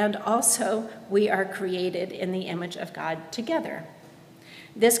are, and also we are created in the image of God together.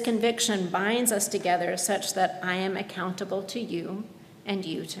 This conviction binds us together such that I am accountable to you and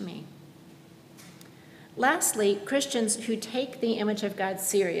you to me. Lastly, Christians who take the image of God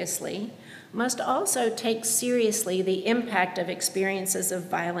seriously must also take seriously the impact of experiences of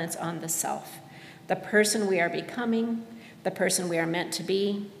violence on the self, the person we are becoming, the person we are meant to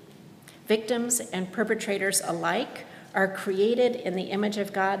be. Victims and perpetrators alike are created in the image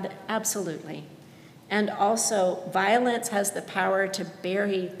of God, absolutely. And also, violence has the power to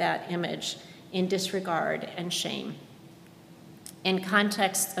bury that image in disregard and shame. In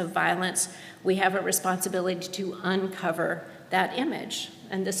contexts of violence, we have a responsibility to uncover that image.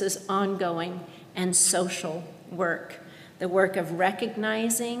 And this is ongoing and social work, the work of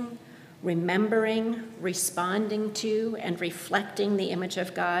recognizing, remembering, responding to, and reflecting the image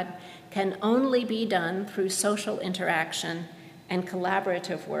of God can only be done through social interaction and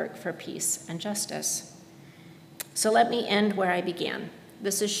collaborative work for peace and justice. So let me end where I began.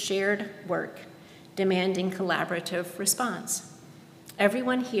 This is shared work, demanding collaborative response.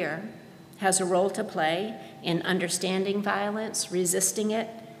 Everyone here has a role to play in understanding violence, resisting it,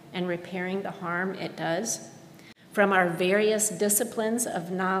 and repairing the harm it does. From our various disciplines of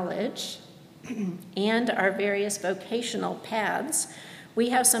knowledge and our various vocational paths, we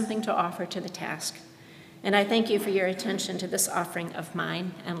have something to offer to the task. And I thank you for your attention to this offering of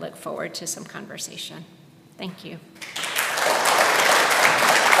mine and look forward to some conversation. Thank you.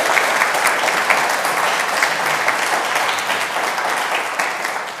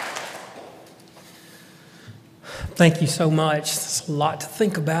 Thank you so much. It's a lot to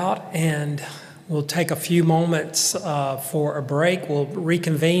think about, and we'll take a few moments for a break. We'll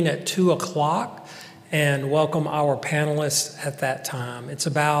reconvene at 2 o'clock and welcome our panelists at that time. It's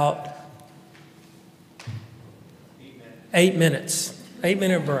about 8 minutes.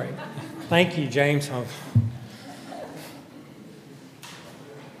 8-minute break. Thank you, James.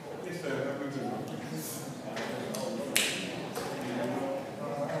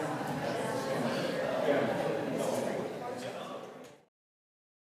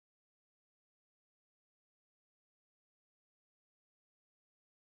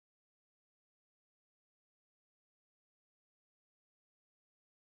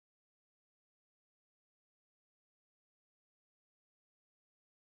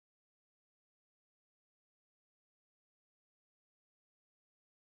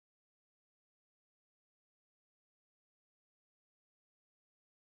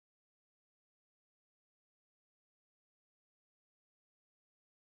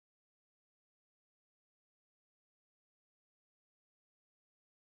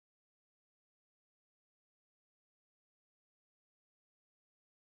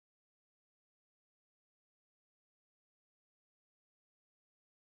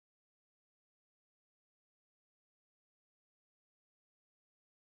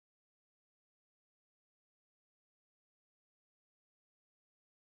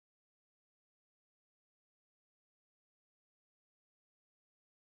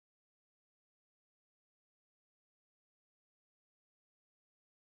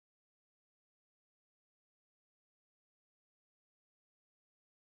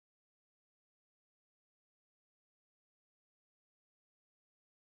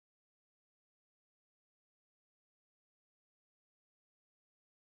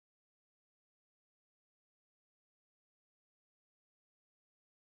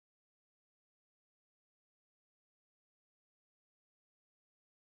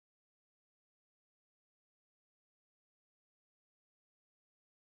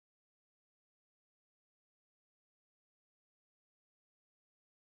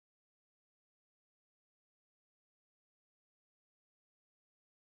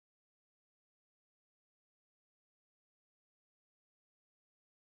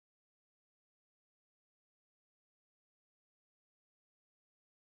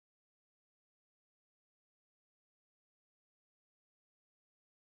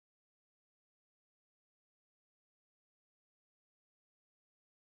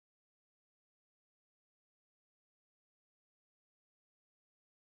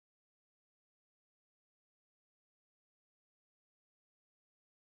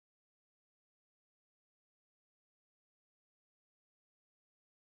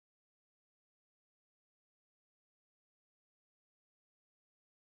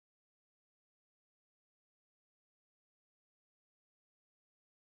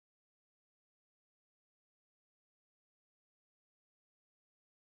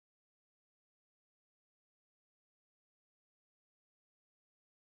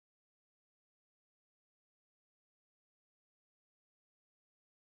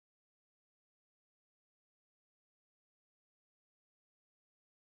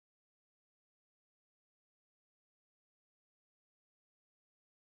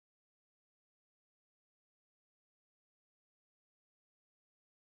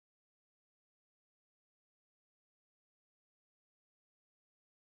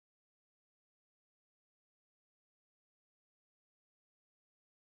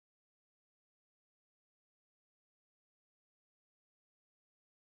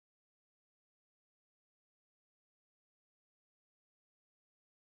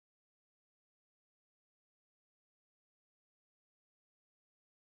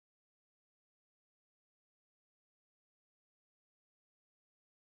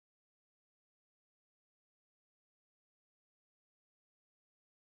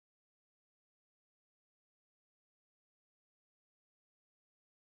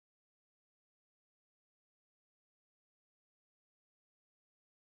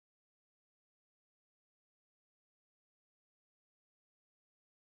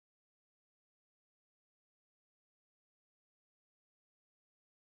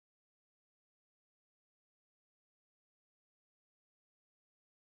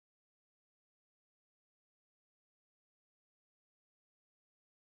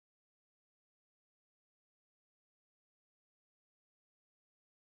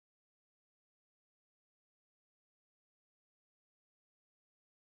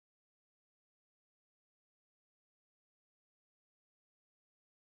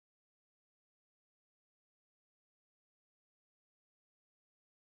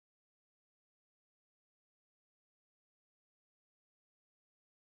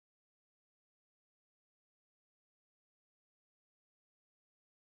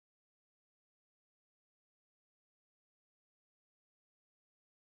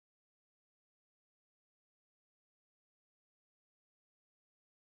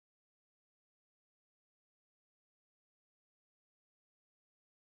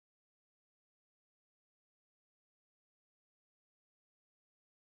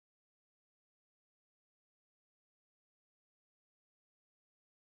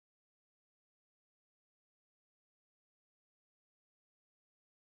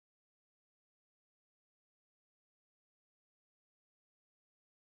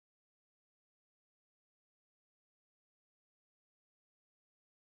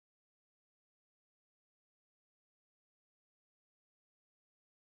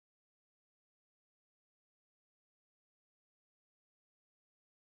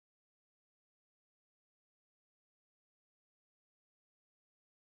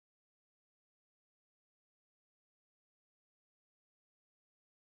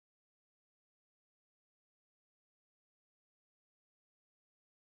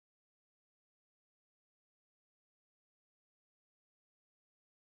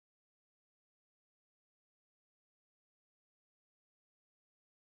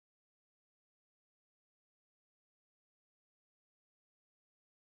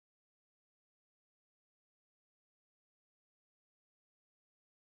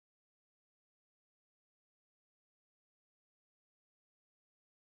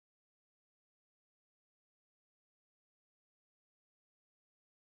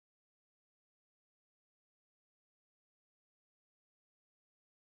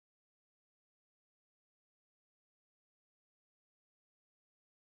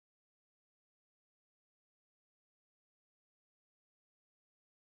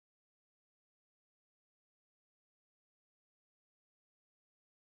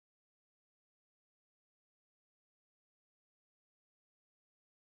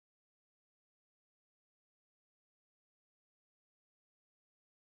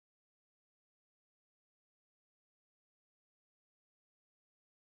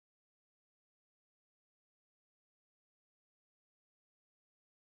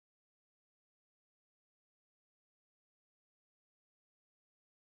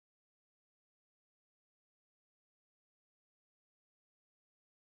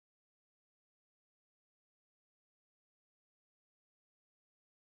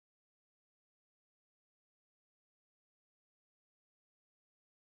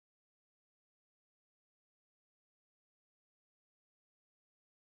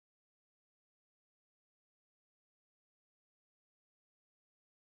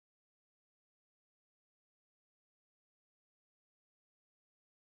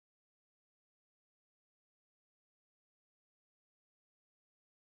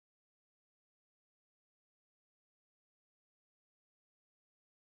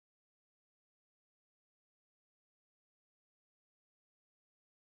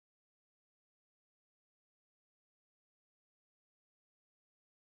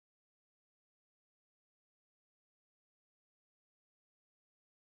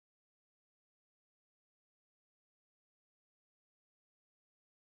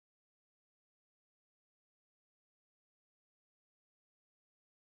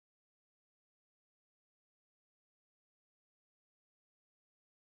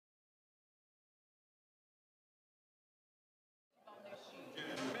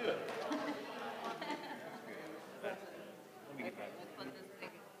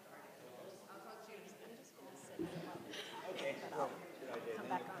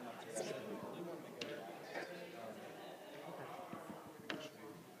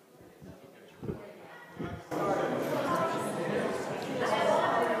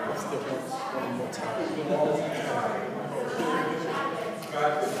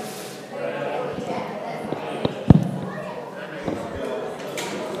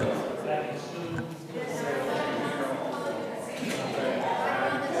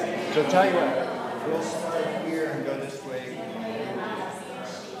 So tell you what, we'll start here and go this way.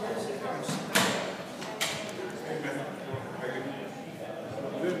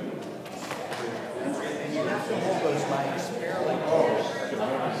 And you have to hold those mics fairly close.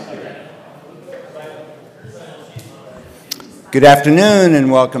 Good afternoon and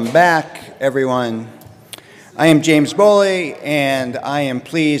welcome back, everyone. I am James Boley, and I am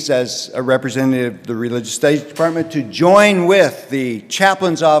pleased as a representative of the Religious Studies Department to join with the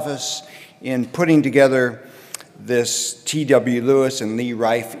chaplain's office in putting together this T.W. Lewis and Lee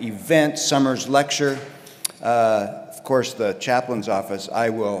Rife event, Summer's Lecture. Of course, the chaplain's office, I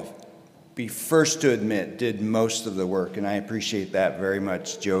will be first to admit, did most of the work, and I appreciate that very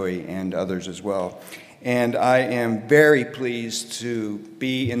much, Joey and others as well. And I am very pleased to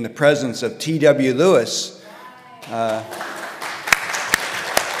be in the presence of T.W. Lewis,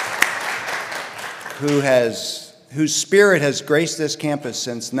 whose spirit has graced this campus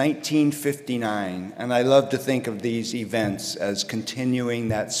since 1959, and I love to think of these events as continuing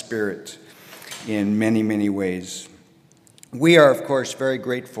that spirit in many, many ways. We are, of course, very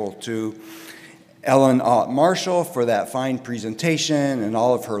grateful to Ellen Marshall for that fine presentation and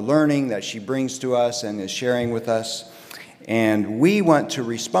all of her learning that she brings to us and is sharing with us. And we want to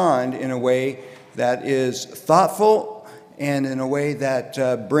respond in a way that is thoughtful and in a way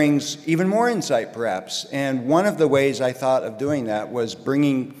that brings even more insight, perhaps. And one of the ways I thought of doing that was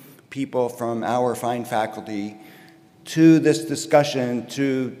bringing people from our fine faculty to this discussion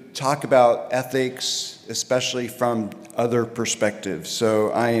to talk about ethics, especially from other perspectives.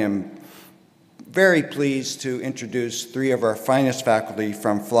 So I am very pleased to introduce three of our finest faculty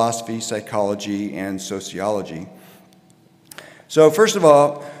from philosophy, psychology, and sociology. So first of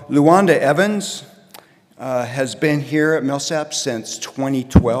all, Luanda Evans has been here at Millsap since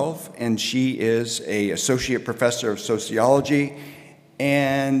 2012, and she is an associate professor of sociology.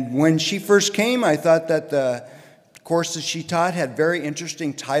 And when she first came, I thought that the courses she taught had very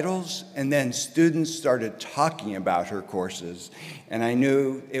interesting titles, and then students started talking about her courses. And I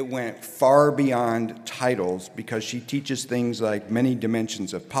knew it went far beyond titles because she teaches things like many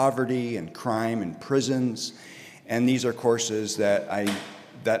dimensions of poverty and crime and prisons. And these are courses that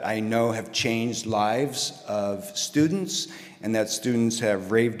I know have changed lives of students and that students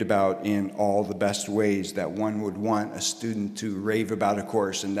have raved about in all the best ways that one would want a student to rave about a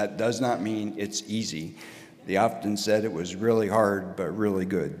course. And that does not mean it's easy. They often said it was really hard, but really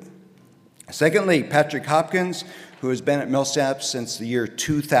good. Secondly, Patrick Hopkins, who has been at Millsap since the year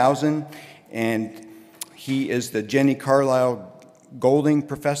 2000, and he is the Jenny Carlisle Golding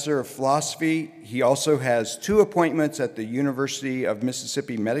Professor of Philosophy. He also has 2 appointments at the University of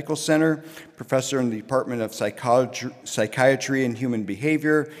Mississippi Medical Center, professor in the Department of Psychiatry and Human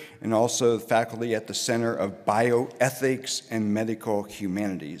Behavior, and also faculty at the Center of Bioethics and Medical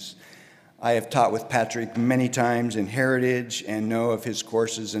Humanities. I have taught with Patrick many times in Heritage and know of his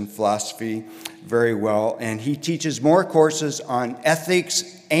courses in philosophy very well. And he teaches more courses on ethics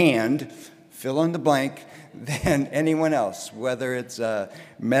and fill in the blank than anyone else, whether it's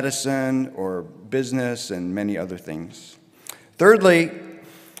medicine or business and many other things. Thirdly,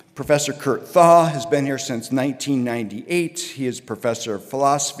 Professor Kurt Thaw has been here since 1998. He is professor of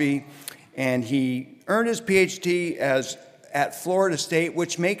philosophy, and he earned his PhD at Florida State,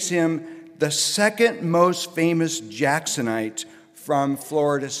 which makes him the second most famous Jacksonite from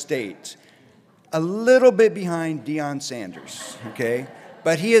Florida State. A little bit behind Deion Sanders, okay?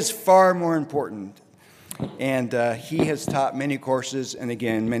 But he is far more important. And he has taught many courses, and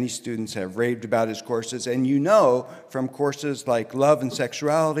again, many students have raved about his courses. And you know from courses like Love and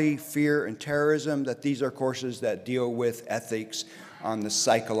Sexuality, Fear and Terrorism, that these are courses that deal with ethics on the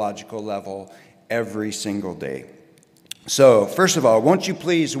psychological level every single day. So, first of all, won't you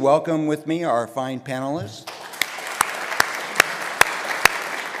please welcome with me our fine panelists?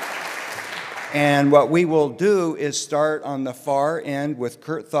 And what we will do is start on the far end with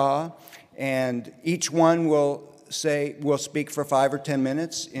Kurt Thaw, and each one will speak for 5 or 10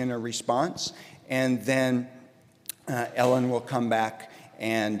 minutes in a response, and then Ellen will come back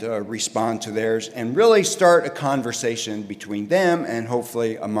and respond to theirs and really start a conversation between them and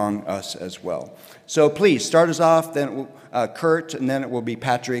hopefully among us as well. So please, start us off, then it will, Kurt, and then it will be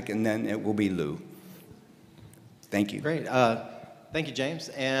Patrick, and then it will be Lou. Thank you. Great. Thank you, James,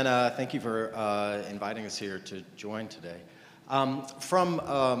 and thank you for inviting us here to join today. From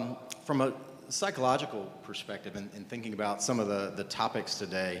a psychological perspective and thinking about some of the topics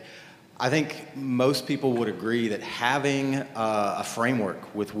today, I think most people would agree that having a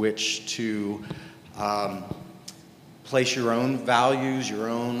framework with which to place your own values, your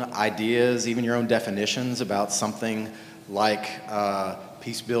own ideas, even your own definitions about something like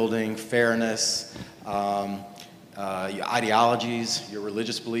peace building, fairness, your ideologies, your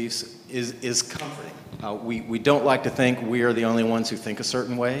religious beliefs is comforting. We don't like to think we are the only ones who think a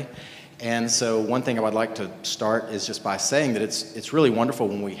certain way. And so one thing I would like to start is just by saying that it's really wonderful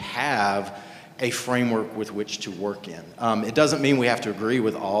when we have a framework with which to work in. It doesn't mean we have to agree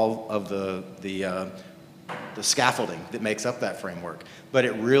with all of the scaffolding that makes up that framework, but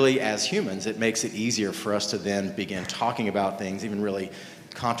it really, as humans, it makes it easier for us to then begin talking about things, even really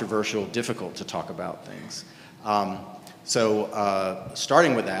controversial, difficult to talk about things.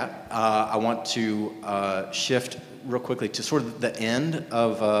 Starting with that, I want to shift real quickly to sort of the end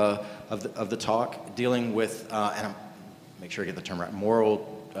of the talk, dealing with, and I'm make sure I get the term right,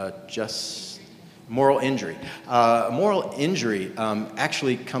 moral injury. Moral injury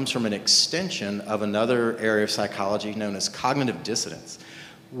actually comes from an extension of another area of psychology known as cognitive dissonance,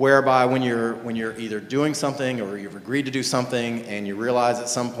 whereby when you're either doing something or you've agreed to do something and you realize at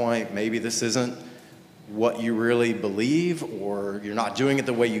some point maybe this isn't what you really believe, or you're not doing it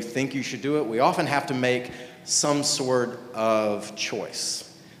the way you think you should do it, we often have to make some sort of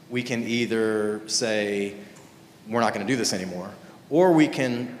choice. We can either say, we're not going to do this anymore, or we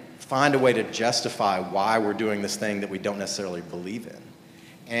can find a way to justify why we're doing this thing that we don't necessarily believe in.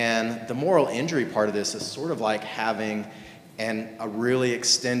 And the moral injury part of this is sort of like having a really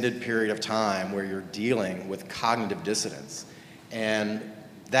extended period of time where you're dealing with cognitive dissonance. And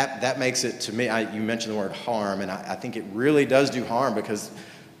that makes it, to me, you mentioned the word harm, and I think it really does do harm, because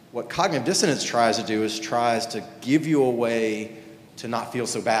what cognitive dissonance tries to do is tries to give you a way to not feel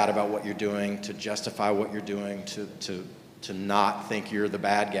so bad about what you're doing, to justify what you're doing, to not think you're the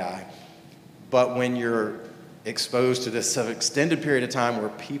bad guy. But when you're exposed to this extended period of time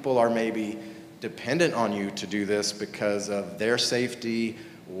where people are maybe dependent on you to do this because of their safety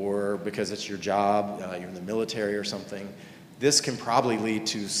or because it's your job, you're in the military or something, this can probably lead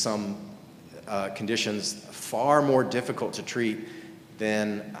to some conditions far more difficult to treat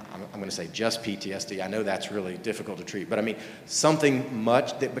than, I'm going to say just PTSD. I know that's really difficult to treat, but I mean something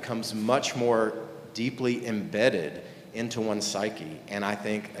that becomes much more deeply embedded into one's psyche. And I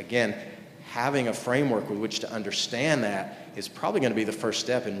think, again, having a framework with which to understand that is probably going to be the first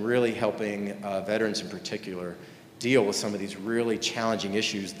step in really helping veterans in particular deal with some of these really challenging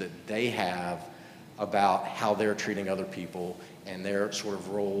issues that they have about how they're treating other people and their sort of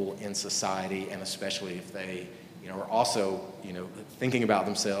role in society, and especially if they, are also, thinking about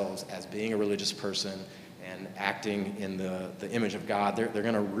themselves as being a religious person and acting in the image of God. They're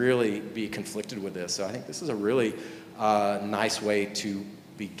going to really be conflicted with this. So I think this is a really nice way to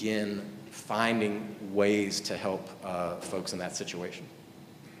begin finding ways to help folks in that situation.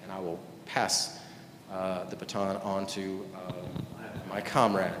 And I will pass the baton on to my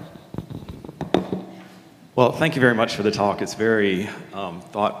comrade. Well, thank you very much for the talk. It's very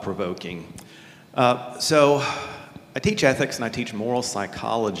thought-provoking. So I teach ethics and I teach moral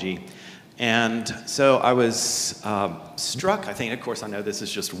psychology. And so I was struck, I think, of course, I know this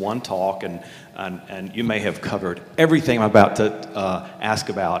is just one talk, and you may have covered everything I'm about to ask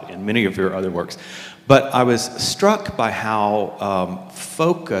about in many of your other works. But I was struck by how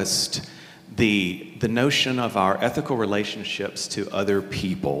focused the notion of our ethical relationships to other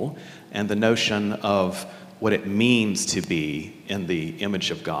people and the notion of what it means to be in the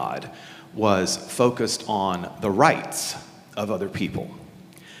image of God was focused on the rights of other people.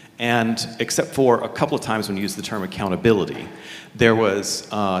 And except for a couple of times when you used the term accountability, there was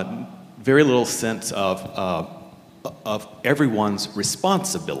very little sense of everyone's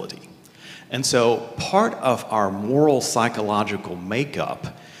responsibility. And so part of our moral psychological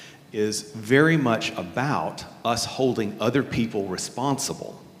makeup is very much about us holding other people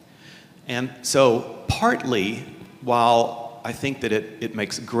responsible. And so partly, while I think that it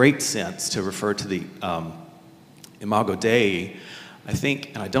makes great sense to refer to the Imago Dei, I think,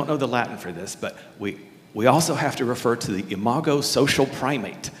 and I don't know the Latin for this, but we also have to refer to the Imago Social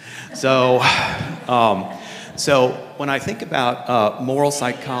Primate. So, so when I think about moral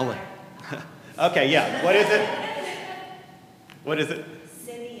psychology, okay, yeah, what is it? What is it?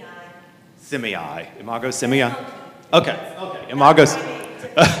 Simii. Imago simii? Okay, Imago's.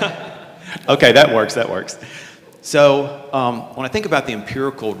 Okay, that works. So when I think about the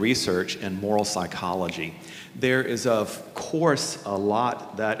empirical research in moral psychology, there is, of course, a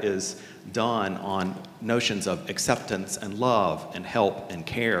lot that is done on notions of acceptance and love and help and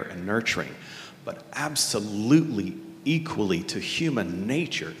care and nurturing, but absolutely equally to human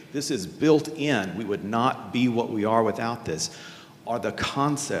nature, this is built in, we would not be what we are without this, are the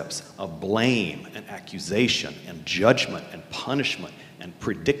concepts of blame and accusation and judgment and punishment and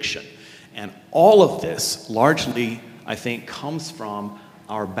prediction. And all of this largely, I think, comes from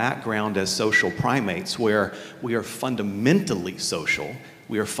our background as social primates, where we are fundamentally social,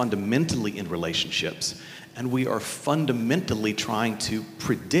 we are fundamentally in relationships, and we are fundamentally trying to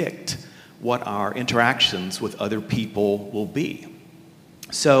predict what our interactions with other people will be.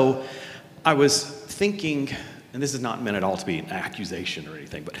 So I was thinking, and this is not meant at all to be an accusation or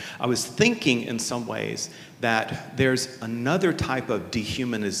anything, but I was thinking in some ways that there's another type of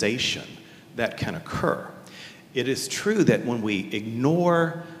dehumanization that can occur. It is true that when we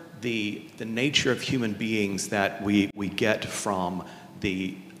ignore the nature of human beings that we get from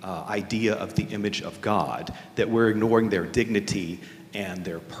the idea of the image of God, that we're ignoring their dignity and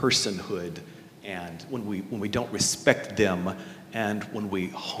their personhood, and when we don't respect them, and when we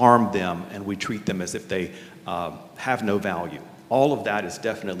harm them and we treat them as if they have no value. All of that is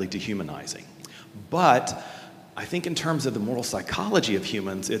definitely dehumanizing. But I think in terms of the moral psychology of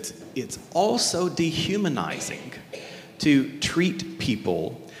humans, it's also dehumanizing to treat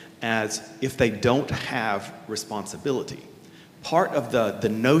people as if they don't have responsibility. Part of the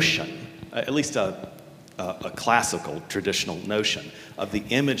notion, at least a classical, traditional notion of the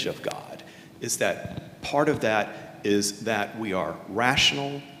image of God, is that part of that is that we are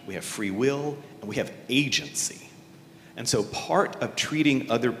rational, we have free will, and we have agency. And so part of treating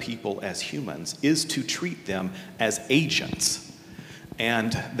other people as humans is to treat them as agents.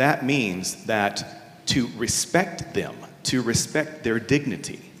 And that means that to respect them, to respect their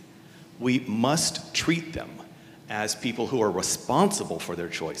dignity, we must treat them as people who are responsible for their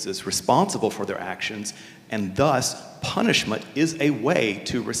choices, responsible for their actions, and thus punishment is a way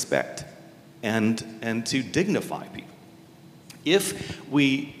to respect and to dignify people. If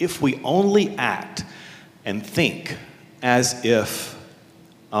we only act and think as if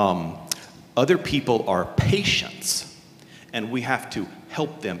other people are patients and we have to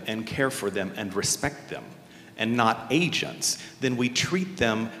help them and care for them and respect them and not agents, then we treat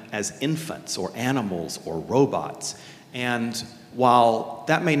them as infants or animals or robots. And while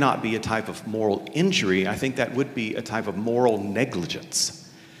that may not be a type of moral injury, I think that would be a type of moral negligence.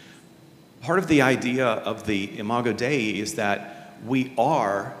 Part of the idea of the Imago Dei is that we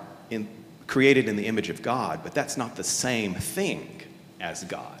are created in the image of God, but that's not the same thing as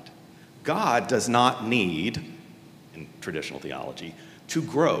God. God does not need, in traditional theology, to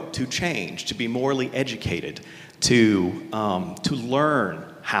grow, to change, to be morally educated, to learn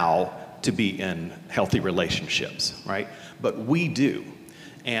how to be in healthy relationships, right? But we do.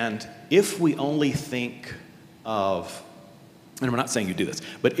 And if we only think of, and I'm not saying you do this,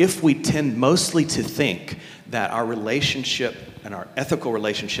 but if we tend mostly to think that our relationship and our ethical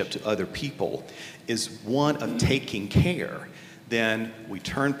relationship to other people is one of taking care, then we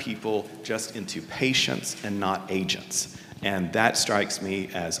turn people just into patients and not agents. And that strikes me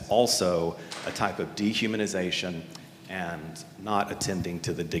as also a type of dehumanization and not attending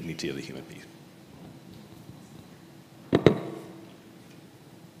to the dignity of the human being.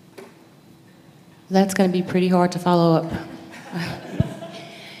 That's going to be pretty hard to follow up.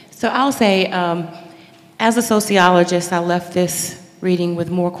 So I'll say, as a sociologist, I left this reading with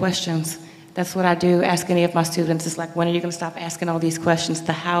more questions. That's what I do, ask any of my students. It's like, when are you going to stop asking all these questions?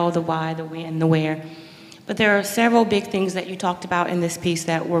 The how, the why, the when, the where. But there are several big things that you talked about in this piece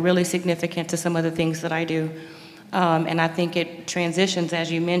that were really significant to some of the things that I do. And I think it transitions, as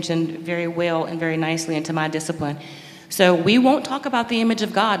you mentioned, very well and very nicely into my discipline. So we won't talk about the image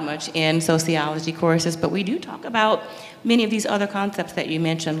of God much in sociology courses, but we do talk about many of these other concepts that you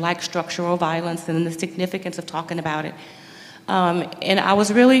mentioned, like structural violence and the significance of talking about it. And I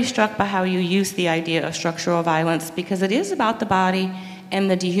was really struck by how you used the idea of structural violence, because it is about the body and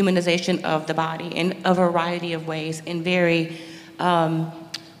the dehumanization of the body in a variety of ways, in very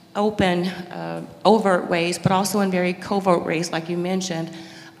open, overt ways, but also in very covert ways, like you mentioned.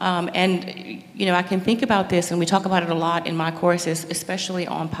 And, you know, I can think about this, and we talk about it a lot in my courses, especially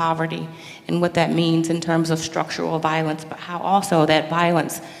on poverty and what that means in terms of structural violence, but how also that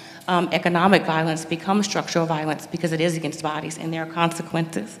violence, economic violence, becomes structural violence because it is against bodies and there are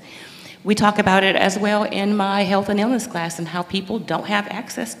consequences. We talk about it as well in my health and illness class and how people don't have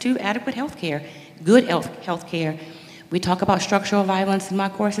access to adequate health care, good health care. We talk about structural violence in my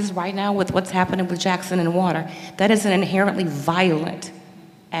courses right now with what's happening with Jackson and water. That is an inherently violent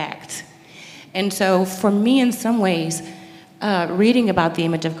act. And so for me, in some ways, reading about the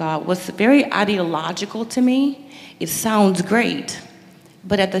image of God was very ideological to me. It sounds great,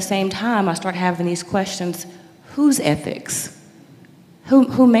 but at the same time, I start having these questions: whose ethics?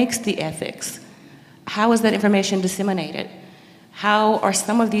 Who makes the ethics? How is that information disseminated? How are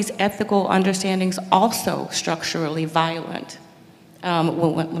some of these ethical understandings also structurally violent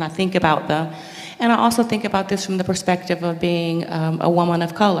when I think about them? And I also think about this from the perspective of being a woman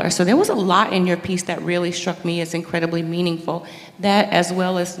of color. So there was a lot in your piece that really struck me as incredibly meaningful, that as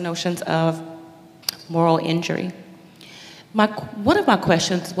well as notions of moral injury. One of my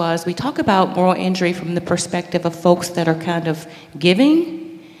questions was, we talk about moral injury from the perspective of folks that are kind of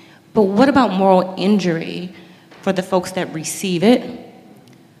giving, but what about moral injury for the folks that receive it,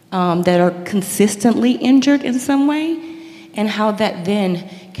 that are consistently injured in some way, and how that then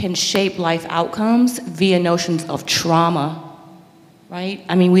can shape life outcomes via notions of trauma, right?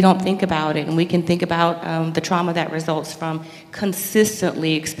 I mean, we don't think about it, and we can think about the trauma that results from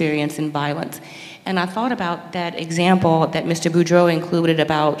consistently experiencing violence. And I thought about that example that Mr. Boudreau included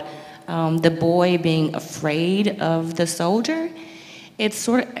about the boy being afraid of the soldier.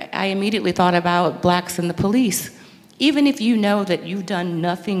 I immediately thought about blacks and the police. Even if you know that you've done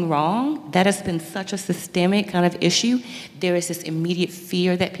nothing wrong, that has been such a systemic kind of issue, there is this immediate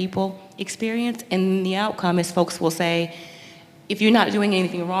fear that people experience, and the outcome is folks will say, if you're not doing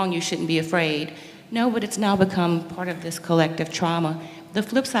anything wrong, you shouldn't be afraid. No, but it's now become part of this collective trauma. The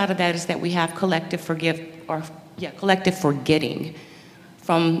flip side of that is that we have collective forgetting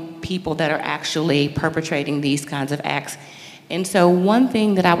from people that are actually perpetrating these kinds of acts. And so one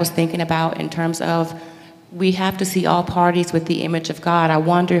thing that I was thinking about in terms of we have to see all parties with the image of God, I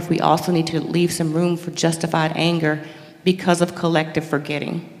wonder if we also need to leave some room for justified anger because of collective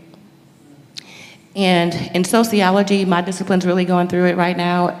forgetting. And in sociology, my discipline's really going through it right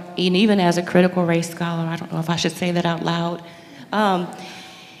now, and even as a critical race scholar, I don't know if I should say that out loud,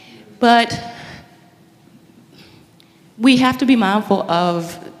 but we have to be mindful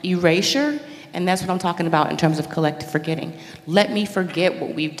of erasure, and that's what I'm talking about in terms of collective forgetting. Let me forget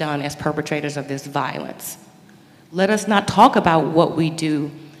what we've done as perpetrators of this violence. Let us not talk about what we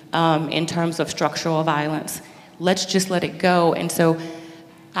do in terms of structural violence. Let's just let it go. And so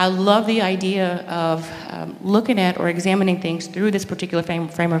I love the idea of looking at or examining things through this particular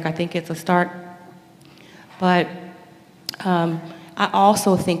framework. I think it's a start. But I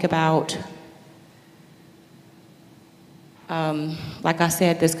also think about, like I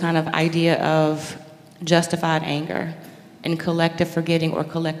said, this kind of idea of justified anger and collective forgetting or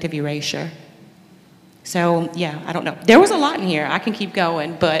collective erasure. So yeah, I don't know. There was a lot in here. I can keep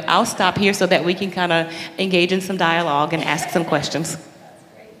going, but I'll stop here so that we can kind of engage in some dialogue and ask some questions. That's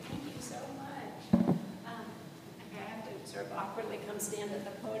great. Thank you so much. I have to sort of awkwardly come stand at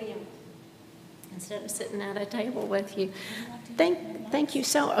the podium instead of sitting at a table with you. Thank you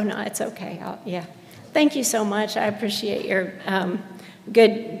so. Oh no, it's okay. Yeah. Thank you so much. I appreciate your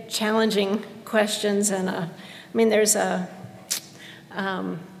good, challenging questions, and I mean, these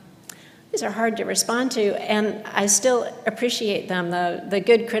are hard to respond to, and I still appreciate them. The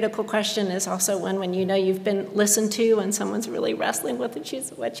good critical question is also one when you know you've been listened to and someone's really wrestling with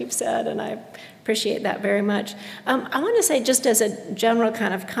what you've said, and I appreciate that very much. I want to say, just as a general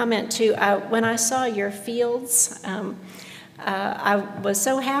kind of comment too, when I saw your fields, I was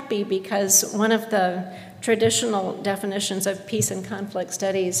so happy because one of the traditional definitions of peace and conflict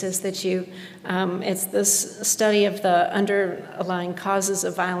studies is that it's this study of the underlying causes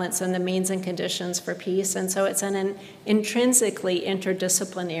of violence and the means and conditions for peace. And so it's an intrinsically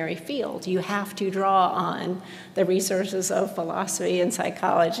interdisciplinary field. You have to draw on the resources of philosophy and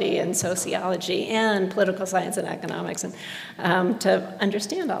psychology and sociology and political science and economics and to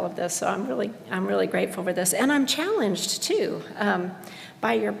understand all of this. So I'm really grateful for this. And I'm challenged too.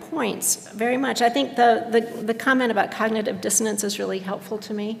 By your points very much. I think the comment about cognitive dissonance is really helpful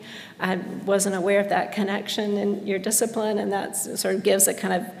to me. I wasn't aware of that connection in your discipline, and that sort of gives a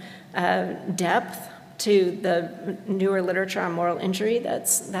kind of depth to the newer literature on moral injury.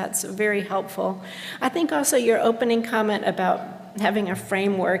 That's very helpful. I think also your opening comment about having a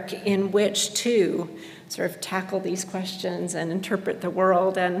framework in which to sort of tackle these questions and interpret the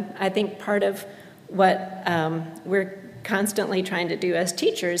world, and I think part of what we're constantly trying to do as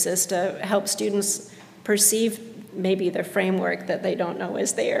teachers is to help students perceive maybe the framework that they don't know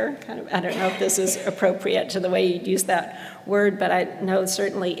is there. Kind of, I don't know if this is appropriate to the way you use that word, but I know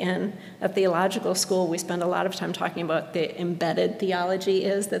certainly in a theological school we spend a lot of time talking about the embedded theology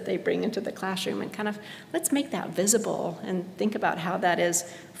is that they bring into the classroom, and kind of let's make that visible and think about how that is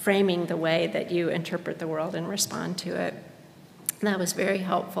framing the way that you interpret the world and respond to it. And that was very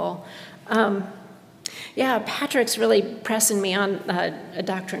helpful. Yeah, Patrick's really pressing me on a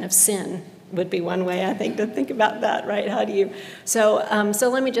doctrine of sin would be one way, I think, to think about that, right? How do you? So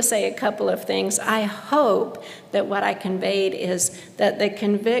let me just say a couple of things. I hope that what I conveyed is that the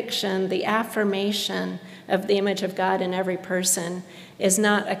conviction, the affirmation of the image of God in every person is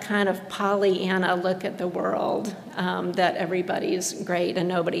not a kind of Pollyanna look at the world, that everybody's great and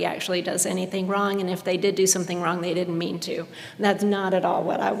nobody actually does anything wrong, and if they did do something wrong, they didn't mean to. That's not at all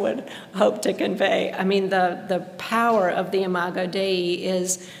what I would hope to convey. I mean, the power of the Imago Dei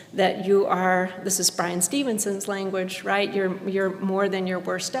is that you are, this is Brian Stevenson's language, right? You're more than your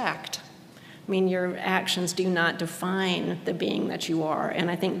worst act. I mean, your actions do not define the being that you are, and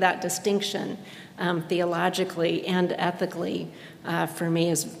I think that distinction theologically and ethically for me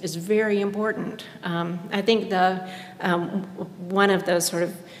is very important. I think one of those sort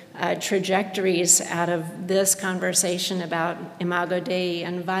of trajectories out of this conversation about Imago Dei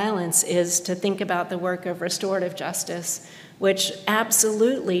and violence is to think about the work of restorative justice, which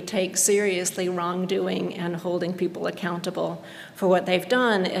absolutely takes seriously wrongdoing and holding people accountable for what they've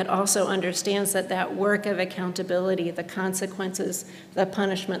done. It also understands that that work of accountability, the consequences, the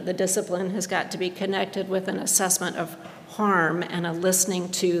punishment, the discipline has got to be connected with an assessment of harm and a listening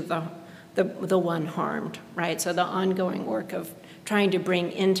to the one harmed, right? So the ongoing work of trying to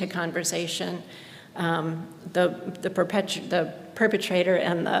bring into conversation the perpetrator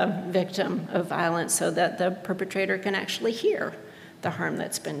and the victim of violence so that the perpetrator can actually hear the harm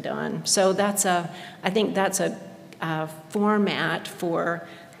that's been done. So I think that's a format for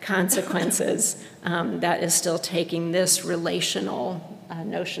consequences that is still taking this relational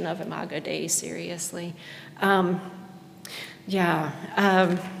notion of Imago Dei seriously.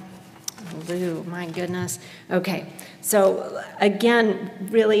 Lou, my goodness. Okay, so again,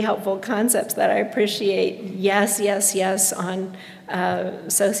 really helpful concepts that I appreciate. Yes, yes, yes on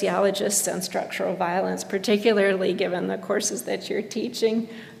sociologists and structural violence, particularly given the courses that you're teaching.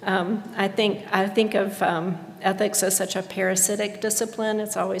 I think of ethics as such a parasitic discipline.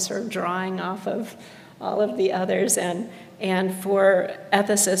 It's always sort of drawing off of all of the others, and for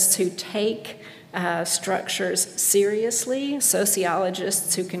ethicists who take structures seriously,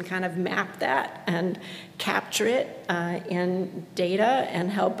 sociologists who can kind of map that and capture it in data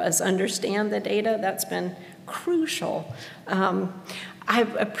and help us understand the data, that's been crucial. I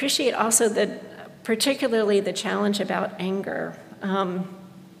appreciate also particularly the challenge about anger. And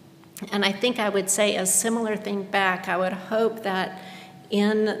I think I would say a similar thing back. I would hope that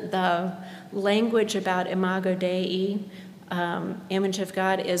in the language about Imago Dei, image of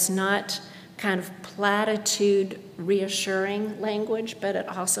God, is not kind of platitude reassuring language, but it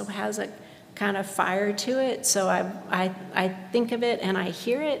also has a kind of fire to it. So I think of it and I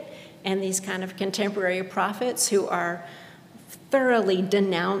hear it, and these kind of contemporary prophets who are thoroughly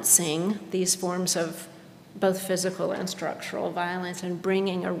denouncing these forms of both physical and structural violence and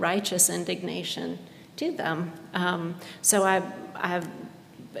bringing a righteous indignation to them. So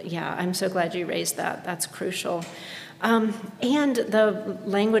I'm so glad you raised that. That's crucial. And the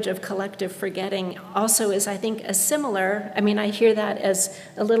language of collective forgetting also is, I think, a similar, I mean, I hear that as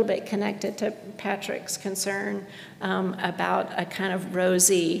a little bit connected to Patrick's concern about a kind of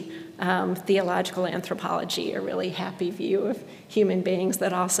rosy theological anthropology, a really happy view of human beings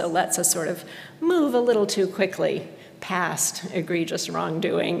that also lets us sort of move a little too quickly past egregious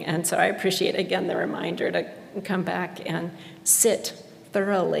wrongdoing. And so I appreciate, again, the reminder to come back and sit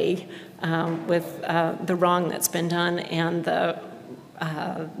thoroughly with the wrong that's been done and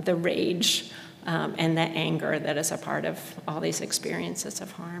the rage and the anger that is a part of all these experiences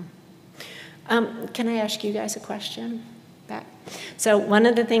of harm. Can I ask you guys a question back? So one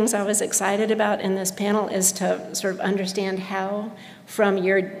of the things I was excited about in this panel is to sort of understand how, from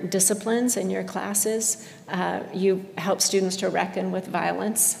your disciplines and your classes, you help students to reckon with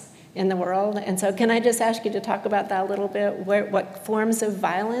violence in the world. And so can I just ask you to talk about that a little bit? What forms of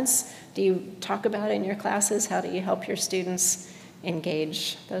violence do you talk about in your classes? How do you help your students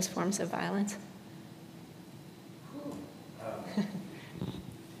engage those forms of violence?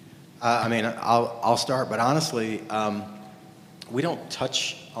 I mean, I'll start, but honestly, we don't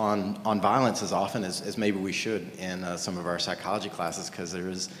touch on violence as often as maybe we should in some of our psychology classes, because there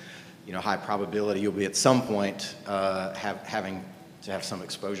is, high probability you'll be at some point having to have some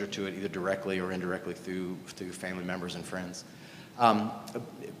exposure to it, either directly or indirectly through family members and friends.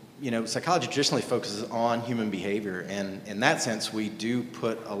 Psychology traditionally focuses on human behavior, and in that sense, we do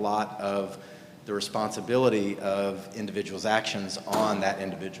put a lot of the responsibility of individuals' actions on that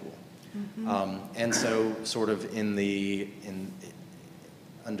individual. Mm-hmm. And so, sort of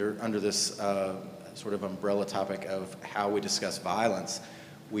under this sort of umbrella topic of how we discuss violence,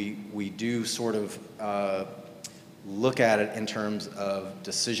 we do sort of look at it in terms of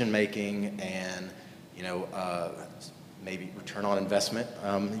decision making and maybe return on investment.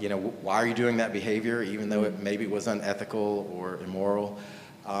 Why are you doing that behavior, even though it maybe was unethical or immoral?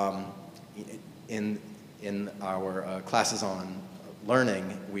 In our classes on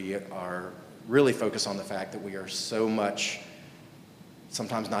learning, we are really focused on the fact that we are so much,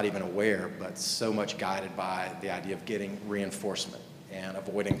 sometimes not even aware, but so much guided by the idea of getting reinforcement and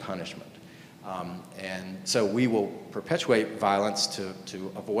avoiding punishment. And so we will perpetuate violence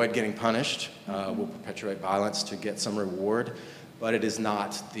to avoid getting punished. We'll perpetuate violence to get some reward, but it is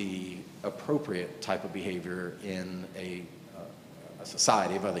not the appropriate type of behavior in a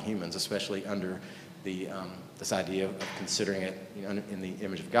society of other humans, especially under this idea of considering it, you know, in the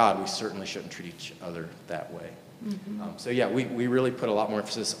image of God. We certainly shouldn't treat each other that way. So yeah, we really put a lot more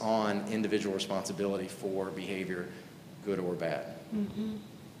emphasis on individual responsibility for behavior, good or bad.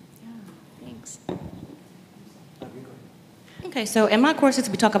 Thanks. Okay, so in my courses,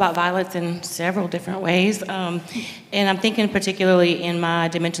 we talk about violence in several different ways. And I'm thinking particularly in my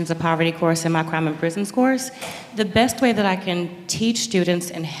Dimensions of Poverty course and my Crime and Prisons course, the best way that I can teach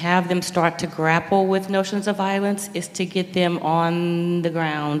students and have them start to grapple with notions of violence is to get them on the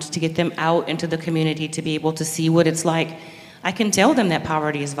ground, to get them out into the community, to be able to see what it's like. I can tell them that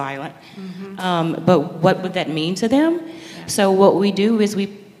poverty is violent, but what would that mean to them? So what we do is we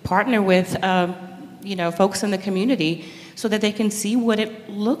partner with folks in the community so that they can see what it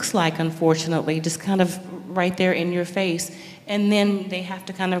looks like, unfortunately, just kind of right there in your face. And then they have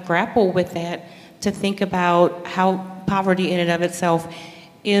to kind of grapple with that to think about how poverty in and of itself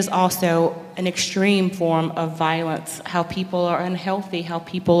is also an extreme form of violence, how people are unhealthy, how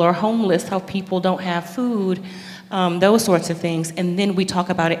people are homeless, how people don't have food, those sorts of things. And then we talk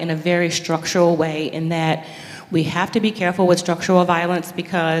about it in a very structural way, in that we have to be careful with structural violence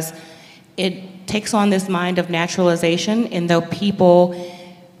because it takes on this mind of naturalization, and though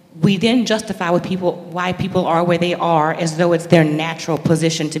we then justify with people why people are where they are as though it's their natural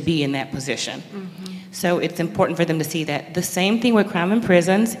position to be in that position. So it's important for them to see that. The same thing with crime and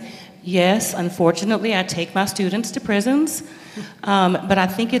prisons. Yes, unfortunately, I take my students to prisons, but I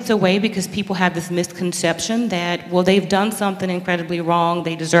think it's a way because people have this misconception that, well, they've done something incredibly wrong,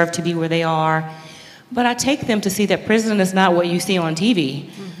 they deserve to be where they are. But I take them to see that prison is not what you see on TV.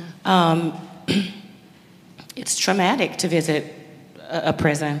 It's traumatic to visit a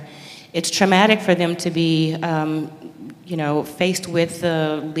prison. It's traumatic for them to be, faced with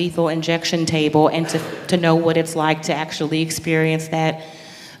the lethal injection table and to know what it's like to actually experience that.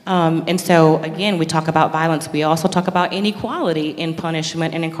 And so, again, we talk about violence. We also talk about inequality in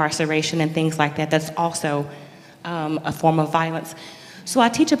punishment and incarceration and things like that. That's also a form of violence. So I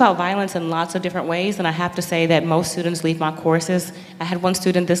teach about violence in lots of different ways, and I have to say that most students leave my courses. I had one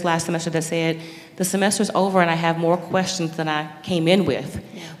student this last semester that said, the semester's over and I have more questions than I came in with.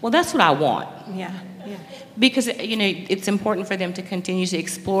 Yeah. Well, that's what I want. Yeah. Because, it's important for them to continue to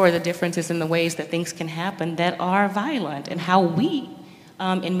explore the differences in the ways that things can happen that are violent, and how we,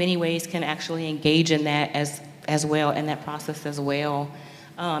 in many ways, can actually engage in that as well, in that process as well.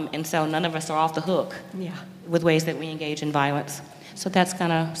 And so none of us are off the hook with ways that we engage in violence. So that's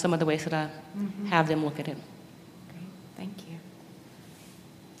kind of some of the ways that I have them look at it. Great. Thank you.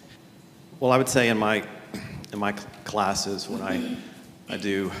 Well, I would say in my classes, when I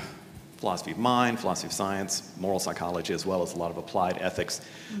do philosophy of mind, philosophy of science, moral psychology, as well as a lot of applied ethics.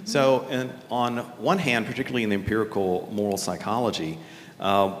 So on one hand, particularly in the empirical moral psychology,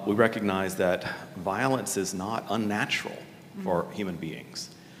 we recognize that violence is not unnatural for human beings.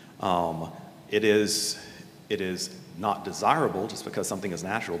 It is not desirable. Just because something is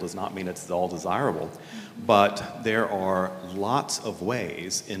natural does not mean it's all desirable. But there are lots of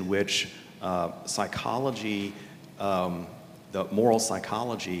ways in which psychology, the moral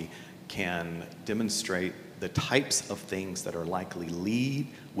psychology, can demonstrate the types of things that would likely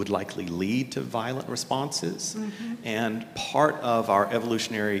lead to violent responses. And part of our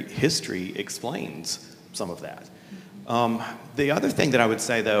evolutionary history explains some of that. The other thing that I would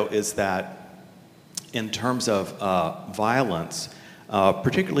say, though, is that in terms of violence,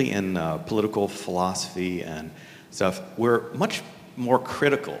 particularly in political philosophy and stuff, we're much more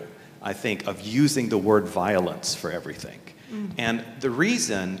critical, I think, of using the word violence for everything. And the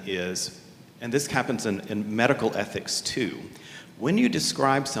reason is, and this happens in medical ethics too, when you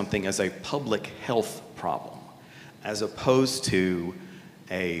describe something as a public health problem, as opposed to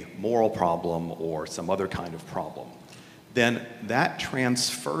a moral problem or some other kind of problem, then that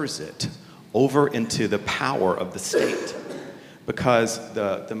transfers it over into the power of the state. Because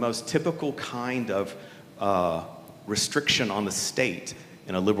the most typical kind of restriction on the state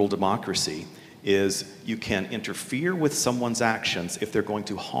in a liberal democracy is you can interfere with someone's actions if they're going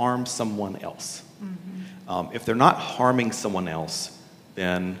to harm someone else. If they're not harming someone else,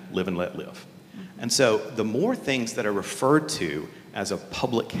 then live and let live. And so the more things that are referred to as a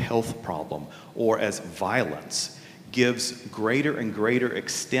public health problem or as violence gives greater and greater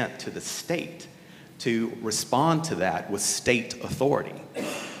extent to the state to respond to that with state authority.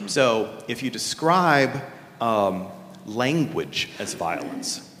 So if you describe language as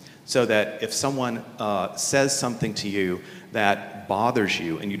violence, so that if someone says something to you that bothers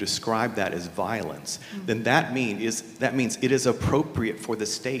you and you describe that as violence, then that means it is appropriate for the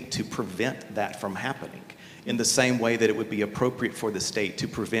state to prevent that from happening, in the same way that it would be appropriate for the state to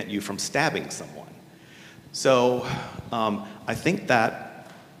prevent you from stabbing someone. So I think that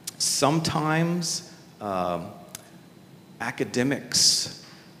sometimes academics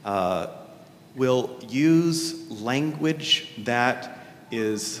will use language that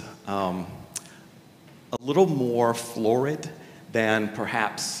is a little more florid than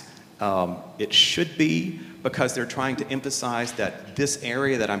perhaps it should be, because they're trying to emphasize that this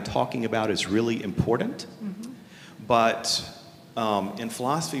area that I'm talking about is really important. But in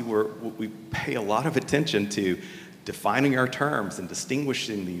philosophy, we pay a lot of attention to defining our terms and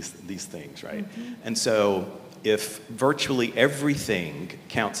distinguishing these things, right? And so if virtually everything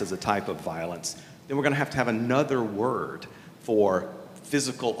counts as a type of violence, then we're going to have another word for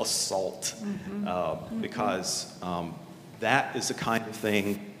physical assault, because that is the kind of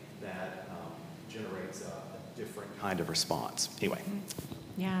thing that generates a different kind of response. Anyway.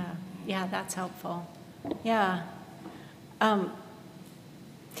 Yeah, that's helpful. Yeah.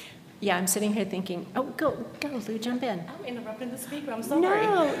 Yeah, I'm sitting here thinking, oh, go, Lou, jump in. I'm interrupting the speaker, I'm sorry.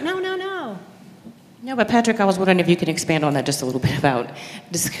 No. No, but Patrick, I was wondering if you could expand on that just a little bit about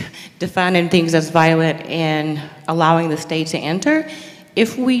defining things as violent and allowing the state to enter.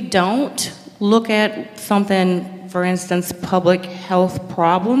 If we don't look at something, for instance, public health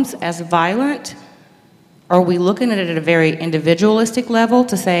problems as violent, are we looking at it at a very individualistic level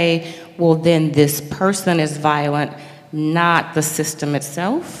to say, well, then this person is violent, not the system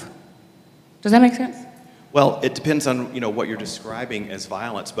itself? Does that make sense? Well, it depends on what you're describing as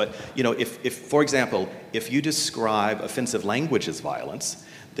violence. But if for example, if you describe offensive language as violence,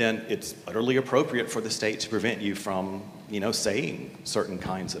 then it's utterly appropriate for the state to prevent you from saying certain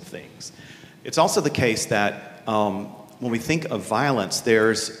kinds of things. It's also the case that when we think of violence,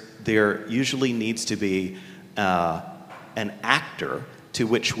 there usually needs to be an actor to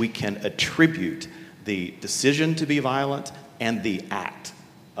which we can attribute the decision to be violent and the act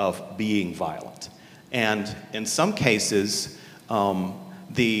of being violent. And in some cases,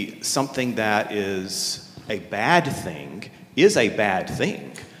 something that is a bad thing is a bad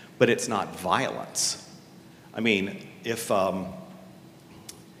thing, but it's not violence. I mean, if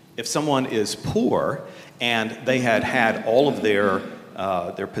someone is poor and they had all of their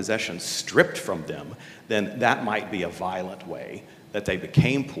possessions stripped from them, then that might be a violent way that they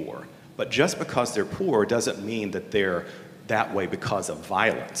became poor. But just because they're poor doesn't mean that they're that way because of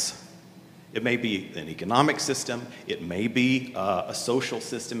violence. It may be an economic system, it may be a social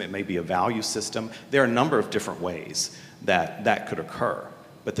system, it may be a value system. There are a number of different ways that could occur.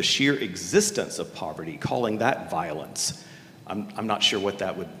 But the sheer existence of poverty, calling that violence, I'm not sure what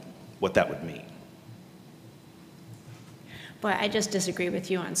that would mean. Boy, I just disagree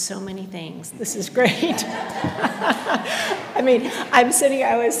with you on so many things. This is great. I mean, I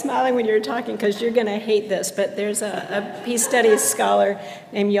was smiling when you were talking because you're going to hate this, but there's a peace studies scholar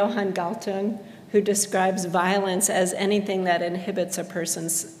named Johann Galtung who describes violence as anything that inhibits a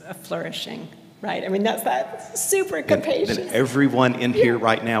person's flourishing, right? I mean, that's super capacious. Then everyone in here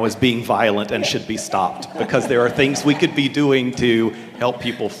right now is being violent and should be stopped because there are things we could be doing to help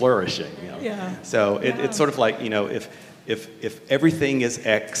people flourishing. So it's sort of like, if everything is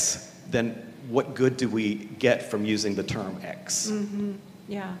X, then what good do we get from using the term X?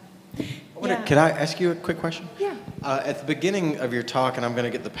 Yeah. Could I ask you a quick question? Yeah. At the beginning of your talk, and I'm going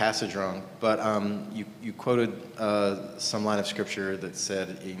to get the passage wrong, but you quoted some line of scripture that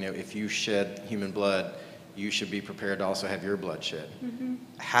said, if you shed human blood, you should be prepared to also have your blood shed.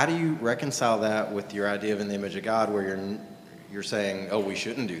 How do you reconcile that with your idea of in the image of God, where you're saying, oh, we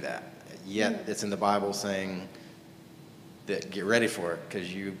shouldn't do that, yet it's in the Bible saying that get ready for it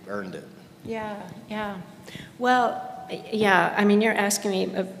because you earned it? Yeah. Well, yeah, I mean, you're asking me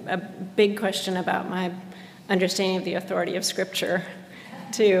a big question about my understanding of the authority of Scripture,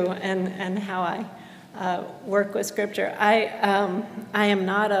 too, and how I work with Scripture. I am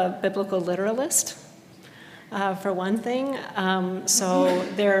not a biblical literalist, for one thing. So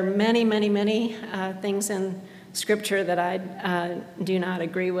there are many things in Scripture that I do not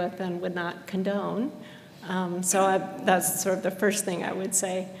agree with and would not condone. That's sort of the first thing I would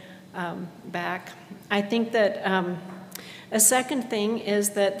say back. I think that a second thing is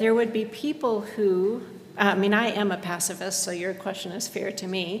that there would be people who, I am a pacifist, so your question is fair to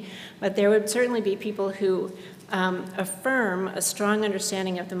me, but there would certainly be people who affirm a strong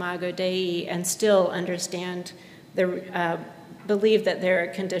understanding of the Imago Dei and still understand believe that there are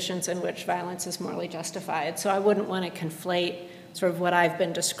conditions in which violence is morally justified. So I wouldn't want to conflate sort of what I've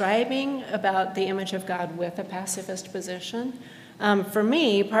been describing about the image of God with a pacifist position. For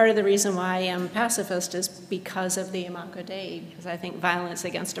me, part of the reason why I am pacifist is because of the Imago Dei, because I think violence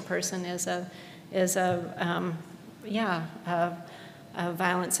against a person is a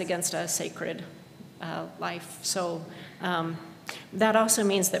violence against a sacred life. So that also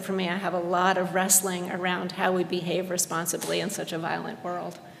means that for me, I have a lot of wrestling around how we behave responsibly in such a violent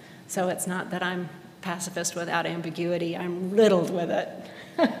world. So it's not that I'm pacifist without ambiguity. I'm riddled with it.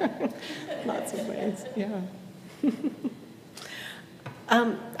 Lots of ways, yeah.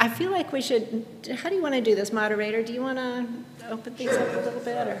 I feel like we should, how do you want to do this, moderator? Do you want to open things up a little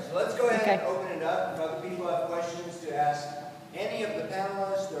bit? Or? So let's go ahead Okay. and open it up. If other people have questions to ask any of the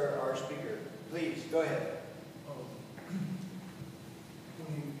panelists or our speaker, please, go ahead.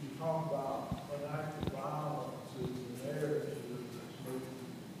 When you talk about an act of violence is an area that's moving to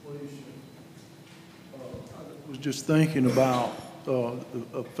completion, I was just thinking about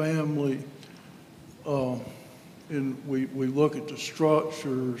a family, and we look at the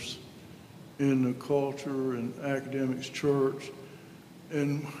structures in the culture and academics church,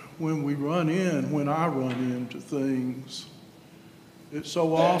 and when I run into things, it's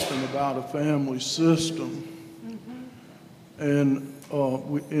so often about a family system. And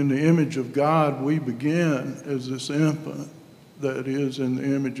in the image of God, we begin as this infant that is in the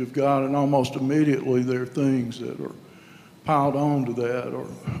image of God, and almost immediately there are things that are piled onto that, or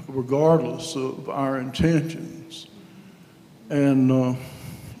regardless of our intentions. And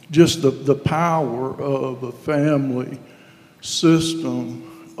just the power of a family system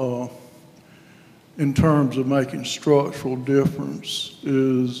in terms of making structural difference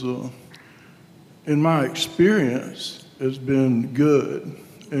is, in my experience, has been good,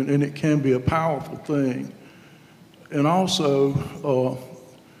 and it can be a powerful thing. And also,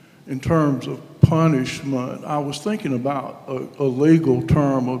 in terms of punishment, I was thinking about a legal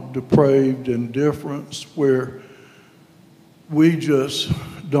term of depraved indifference, where we just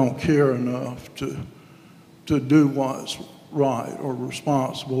don't care enough to do what's right or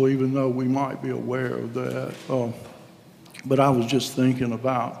responsible, even though we might be aware of that. But I was just thinking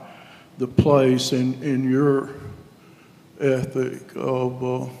about the place in your ethic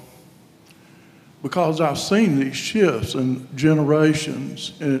of, because I've seen these shifts in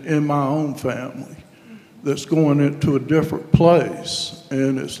generations in my own family that's going into a different place,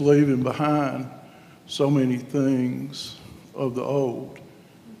 and it's leaving behind so many things of the old.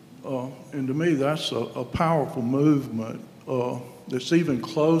 And to me, that's a powerful movement that's even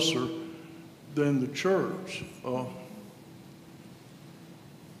closer than the church.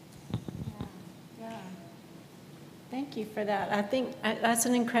 Thank you for that. I think that's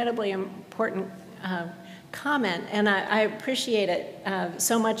an incredibly important comment, and I appreciate it.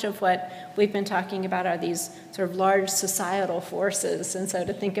 So much of what we've been talking about are these sort of large societal forces, and so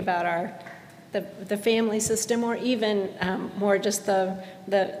to think about the family system, or even more just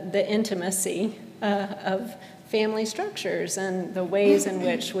the intimacy of family structures and the ways in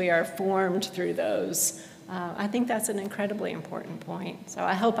which we are formed through those. I think that's an incredibly important point. So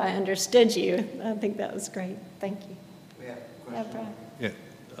I hope I understood you. I think that was great. Thank you. We have a Yeah, question. Brian.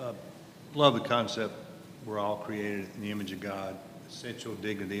 Yeah, love the concept, we're all created in the image of God, essential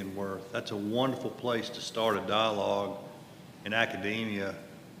dignity and worth. That's a wonderful place to start a dialogue in academia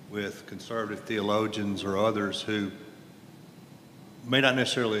with conservative theologians or others who may not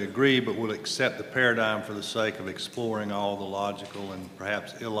necessarily agree, but will accept the paradigm for the sake of exploring all the logical and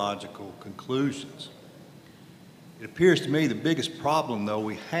perhaps illogical conclusions. It appears to me the biggest problem, though,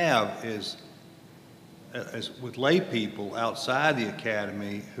 we have is as with lay people outside the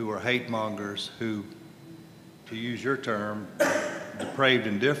academy who are hate mongers, who, to use your term, depraved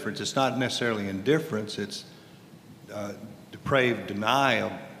indifference. It's not necessarily indifference, it's depraved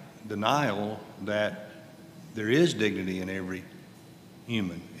denial that there is dignity in every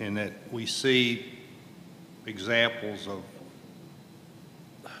human, and that we see examples of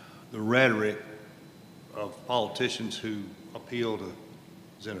the rhetoric of politicians who appeal to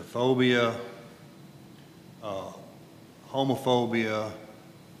xenophobia, homophobia,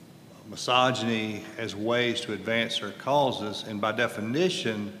 misogyny as ways to advance their causes, and by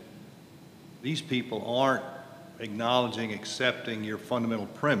definition, these people aren't acknowledging, accepting your fundamental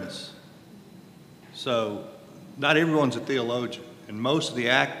premise. So not everyone's a theologian, and most of the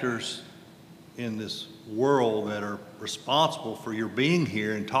actors in this world that are responsible for your being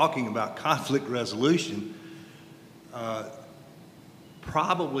here and talking about conflict resolution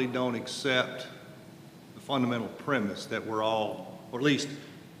probably don't accept the fundamental premise that we're all, or at least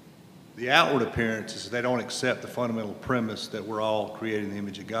the outward appearance is they don't accept the fundamental premise that we're all created in the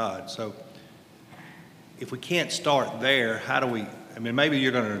image of God. So if we can't start there, how do we, I mean, maybe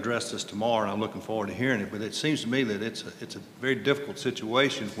you're going to address this tomorrow, and I'm looking forward to hearing it, but it seems to me that it's a very difficult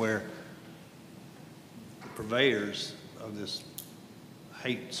situation where the purveyors of this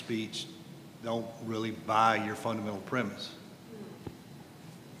hate speech don't really buy your fundamental premise.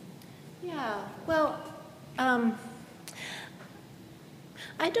 Yeah, well,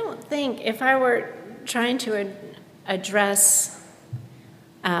 I don't think if I were trying to address,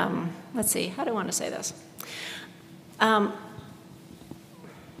 let's see, how do I want to say this?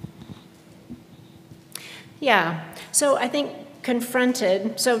 Yeah, so I think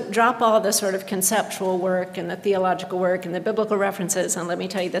confronted, so drop all the sort of conceptual work and the theological work and the biblical references, and let me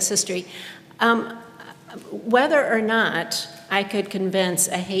tell you this history. Whether or not I could convince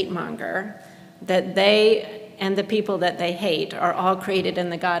a hate monger that they and the people that they hate are all created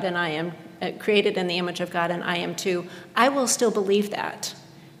in the God and I am created in the image of God and I am too, I will still believe that,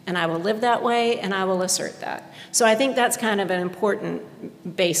 and I will live that way, and I will assert that. So I think that's kind of an important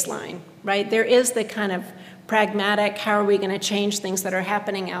baseline, right? There is the kind of pragmatic, how are we going to change things that are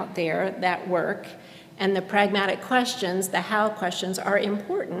happening out there, that work, and the pragmatic questions, the how questions are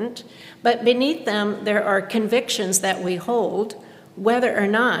important, but beneath them there are convictions that we hold, whether or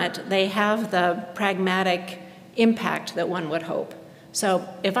not they have the pragmatic impact that one would hope. So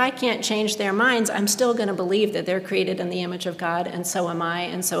if I can't change their minds, I'm still going to believe that they're created in the image of God, and so am I,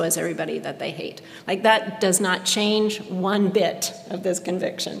 and so is everybody that they hate. Like, that does not change one bit of this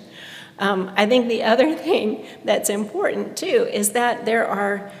conviction. I think the other thing that's important, too, is that there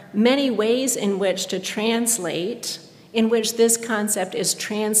are many ways in which to translate, in which this concept is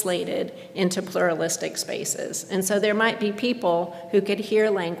translated into pluralistic spaces. And so there might be people who could hear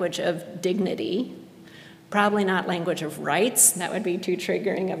language of dignity, probably not language of rights, that would be too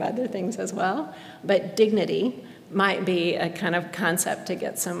triggering of other things as well, but dignity might be a kind of concept to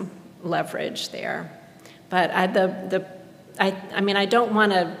get some leverage there. But I don't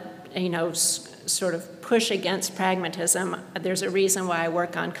want to, sort of push against pragmatism. There's a reason why I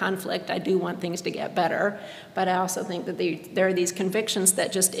work on conflict. I do want things to get better, but I also think that there are these convictions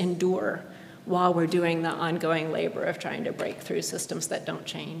that just endure while we're doing the ongoing labor of trying to break through systems that don't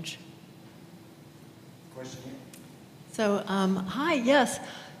change. Question here? So, hi, yes.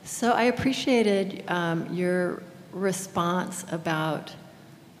 So I appreciated your response about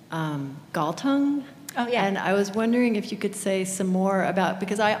Galtung. Oh, yeah. And I was wondering if you could say some more about,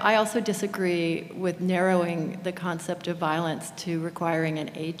 because I also disagree with narrowing the concept of violence to requiring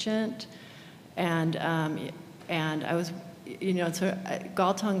an agent. And I was, so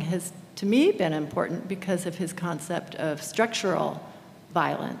Galtung has, to me, been important because of his concept of structural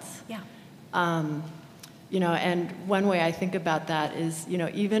violence. Yeah. And one way I think about that is,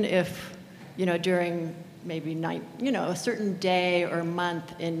 even if, during maybe a certain day or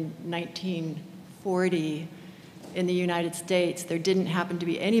month in 1940 in the United States, there didn't happen to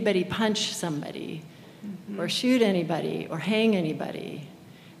be anybody punch somebody or shoot anybody or hang anybody.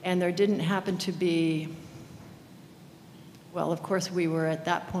 And there didn't happen to be, well, of course, we were at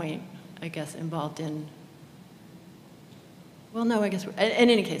that point, I guess, involved in, well, no, I guess, in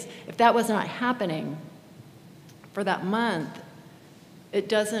any case, if that was not happening for that month, it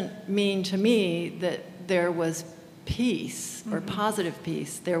doesn't mean to me that there was peace or positive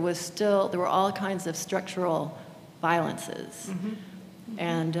peace. There were all kinds of structural violences.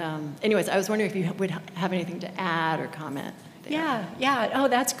 And anyways, I was wondering if you would have anything to add or comment there. Yeah. Oh,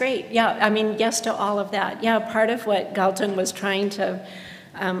 that's great. Yeah, I mean, yes to all of that. Yeah, part of what Galtung was trying to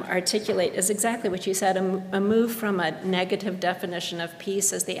articulate is exactly what you said, a move from a negative definition of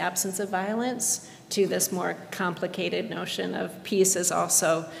peace as the absence of violence to this more complicated notion of peace as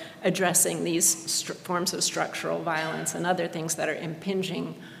also addressing these forms of structural violence and other things that are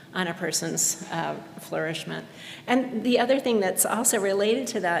impinging on a person's flourishment. And the other thing that's also related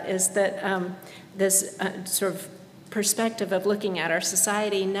to that is that this sort of perspective of looking at our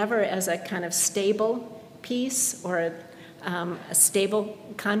society never as a kind of stable peace or a stable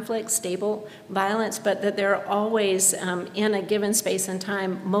conflict, stable violence, but that there are always, in a given space and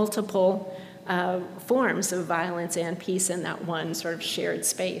time, multiple forms of violence and peace in that one sort of shared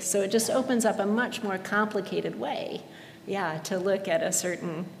space. So it just opens up a much more complicated way, to look at a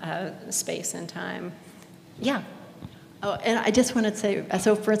certain space and time. Yeah. Oh, and I just wanted to say,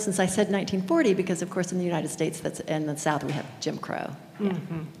 so for instance, I said 1940 because, of course, in the United States, that's in the South, we have Jim Crow.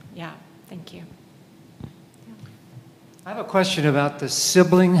 Yeah, thank you. I have a question about the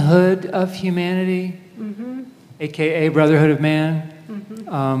siblinghood of humanity, AKA brotherhood of man.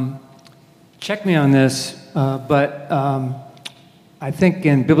 Check me on this. but I think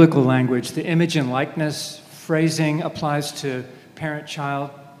in biblical language, the image and likeness phrasing applies to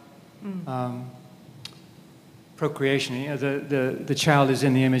parent-child procreation. You know, the child is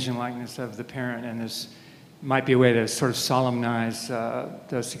in the image and likeness of the parent, and this might be a way to sort of solemnize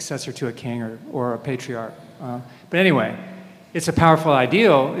the successor to a king or a patriarch. But anyway, it's a powerful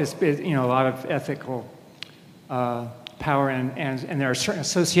ideal. It's you know, a lot of ethical power, and there are certain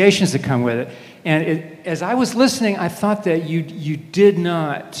associations that come with it. And as I was listening, I thought that you did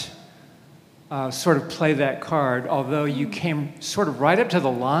not sort of play that card, although you came sort of right up to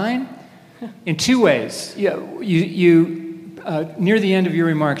the line in two ways. You near the end of your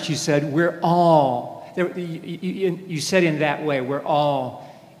remarks, you said, we're all, you said in that way, we're all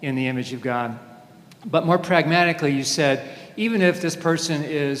in the image of God. But more pragmatically, you said, even if this person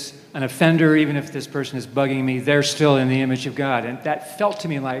is an offender, even if this person is bugging me, they're still in the image of God. And that felt to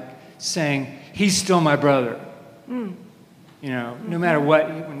me like saying, he's still my brother. You know, no matter what,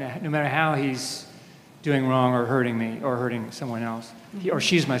 no matter how he's doing wrong or hurting me or hurting someone else, or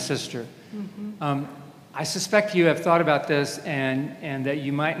she's my sister. I suspect you have thought about this and that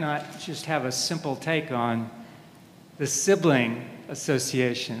you might not just have a simple take on the sibling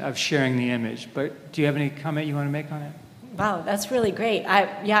association of sharing the image. But do you have any comment you want to make on it? Wow, that's really great.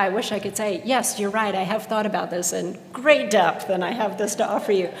 I wish I could say, yes, you're right, I have thought about this in great depth, and I have this to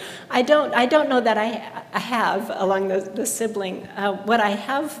offer you. I don't know that I have along the sibling. What I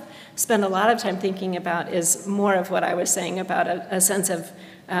have spent a lot of time thinking about is more of what I was saying about a sense of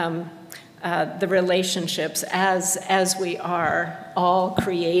the relationships as we are all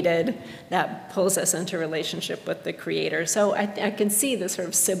created, that pulls us into relationship with the Creator. So I can see the sort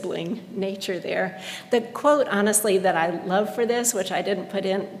of sibling nature there. The quote, honestly, that I love for this, which I didn't put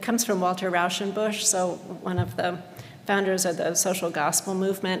in, comes from Walter Rauschenbusch, so one of the founders of the social gospel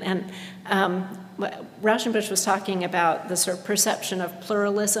movement. And Rauschenbusch was talking about the sort of perception of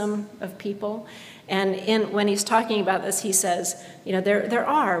pluralism of people. And when he's talking about this, he says, you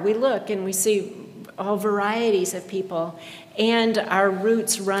know, we look and we see all varieties of people, and our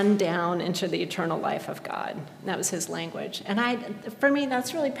roots run down into the eternal life of God. That was his language. And for me,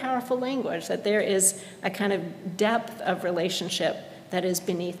 that's really powerful language, that there is a kind of depth of relationship that is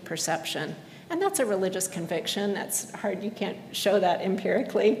beneath perception. And that's a religious conviction. That's hard. You can't show that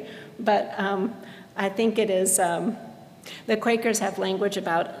empirically. But I think it is, the Quakers have language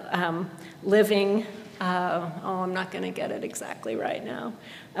about living, I'm not going to get it exactly right now,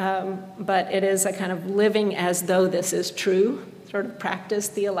 but it is a kind of living as though this is true, sort of practice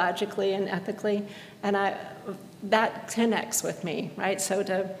theologically and ethically, and that connects with me, right? So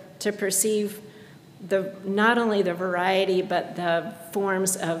to perceive not only the variety, but the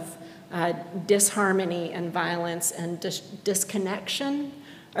forms of disharmony and violence and disconnection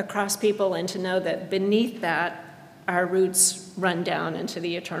across people, and to know that beneath that, our roots run down into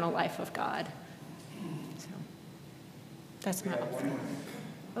the eternal life of God. So that's my offering.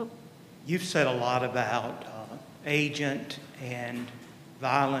 Oh. You've said a lot about agent and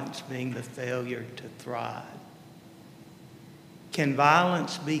violence being the failure to thrive. Can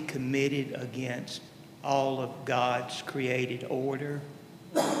violence be committed against all of God's created order?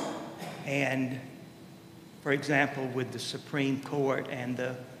 And, for example, with the Supreme Court and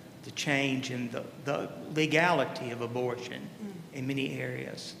the change in the legality of abortion in many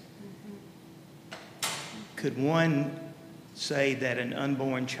areas. Could one say that an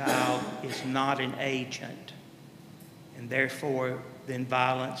unborn child is not an agent, and therefore then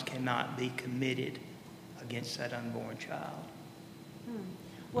violence cannot be committed against that unborn child?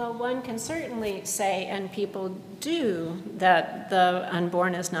 Well, one can certainly say, and people do, that the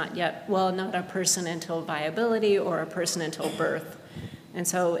unborn is not yet, not a person until viability or a person until birth. And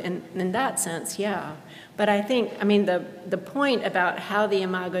so in that sense, yeah. But I think, the point about how the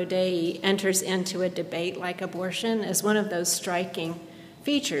Imago Dei enters into a debate like abortion is one of those striking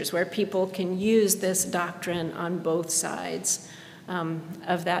features where people can use this doctrine on both sides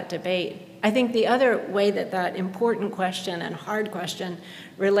of that debate. I think the other way that important question and hard question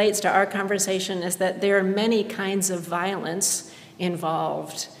relates to our conversation is that there are many kinds of violence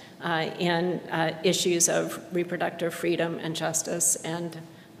involved in issues of reproductive freedom and justice and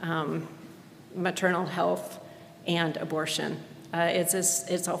maternal health and abortion.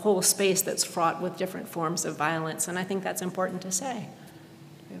 It's a whole space that's fraught with different forms of violence, and I think that's important to say.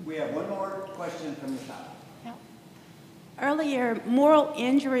 We have one more question from the top. Earlier, moral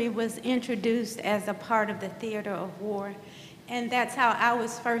injury was introduced as a part of the theater of war, and that's how I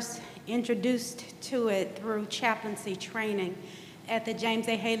was first introduced to it through chaplaincy training at the James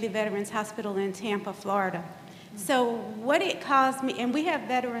A. Haley Veterans Hospital in Tampa, Florida. So what it caused me, and we have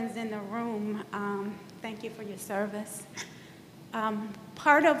veterans in the room, thank you for your service.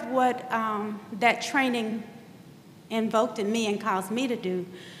 Part of what that training invoked in me and caused me to do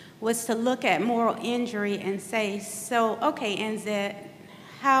was to look at moral injury and say, so, okay, NZ,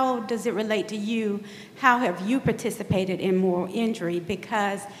 how does it relate to you? How have you participated in moral injury?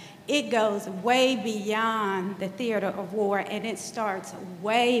 Because it goes way beyond the theater of war, and it starts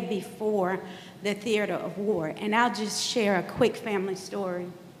way before the theater of war. And I'll just share a quick family story.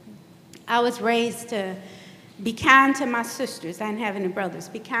 I was raised to be kind to my sisters. I didn't have any brothers.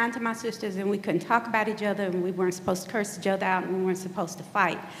 Be kind to my sisters, and we couldn't talk about each other, and we weren't supposed to curse each other out, and we weren't supposed to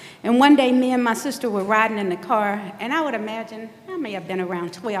fight. And one day, me and my sister were riding in the car, and I would imagine, I may have been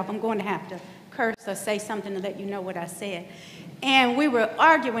around 12. I'm going to have to curse or say something to let you know what I said. And we were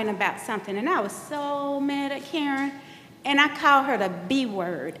arguing about something, and I was so mad at Karen, and I called her the B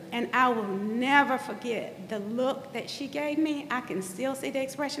word, and I will never forget the look that she gave me. I can still see the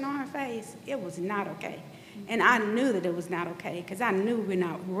expression on her face. It was not okay. And I knew that it was not okay, because I knew we're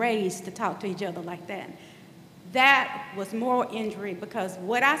not raised to talk to each other like that. That was moral injury, because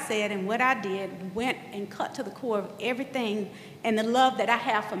what I said and what I did went and cut to the core of everything and the love that I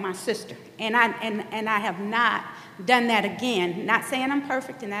have for my sister. And I have not done that again. Not saying I'm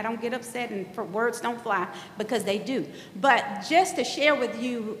perfect and I don't get upset and words don't fly, because they do. But just to share with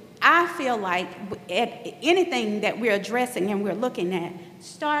you, I feel like at anything that we're addressing and we're looking at,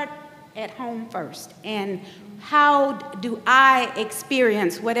 start at home first. And how do I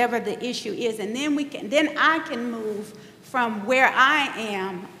experience whatever the issue is? And then I can move from where I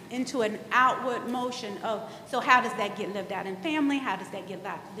am into an outward motion of, so how does that get lived out in family? How does that get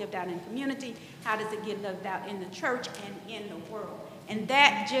lived out in community? How does it get lived out in the church and in the world? And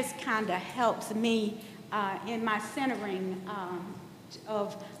that just kind of helps me in my centering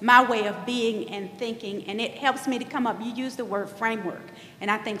of my way of being and thinking, and it helps me to come up. You use the word framework, and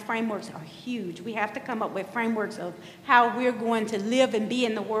I think frameworks are huge. We have to come up with frameworks of how we're going to live and be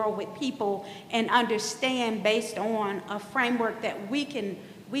in the world with people and understand based on a framework that we can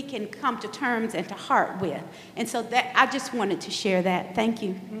come to terms and to heart with. And so that I just wanted to share that. Thank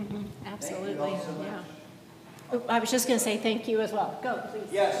you. Mm-hmm. Absolutely. Yeah. I was just going to say thank you as well. Go, please.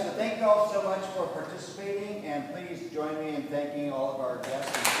 Yes, so thank you all so much for participating, and please join me in thanking all of our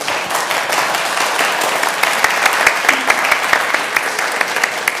guests.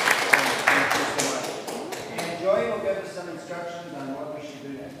 Thank you so much. And Joy will give us some instructions on what we should do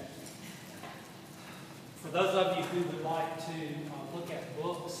next. For those of you who would like to look at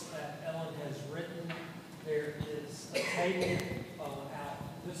books that Ellen has written, there is a table out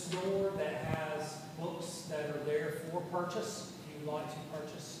this door that has books that are there for purchase, if you would like to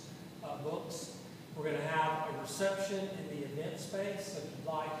purchase books. We're going to have a reception in the event space, so if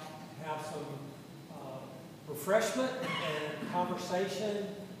you'd like to have some refreshment and conversation,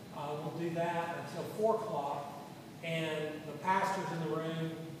 we'll do that until 4 o'clock. And the pastors in the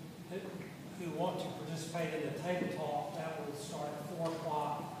room who want to participate in the table talk, that will start at 4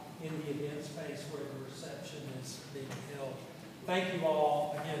 o'clock in the event space where the reception is being held. Thank you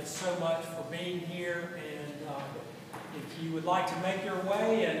all again so much for being here, and if you would like to make your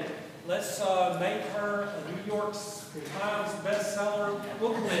way, and let's make her a New York Times bestseller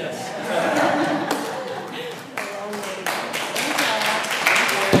book list.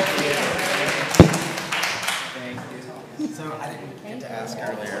 Thank you. So I didn't get to ask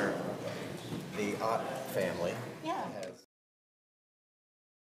earlier, the Ott family,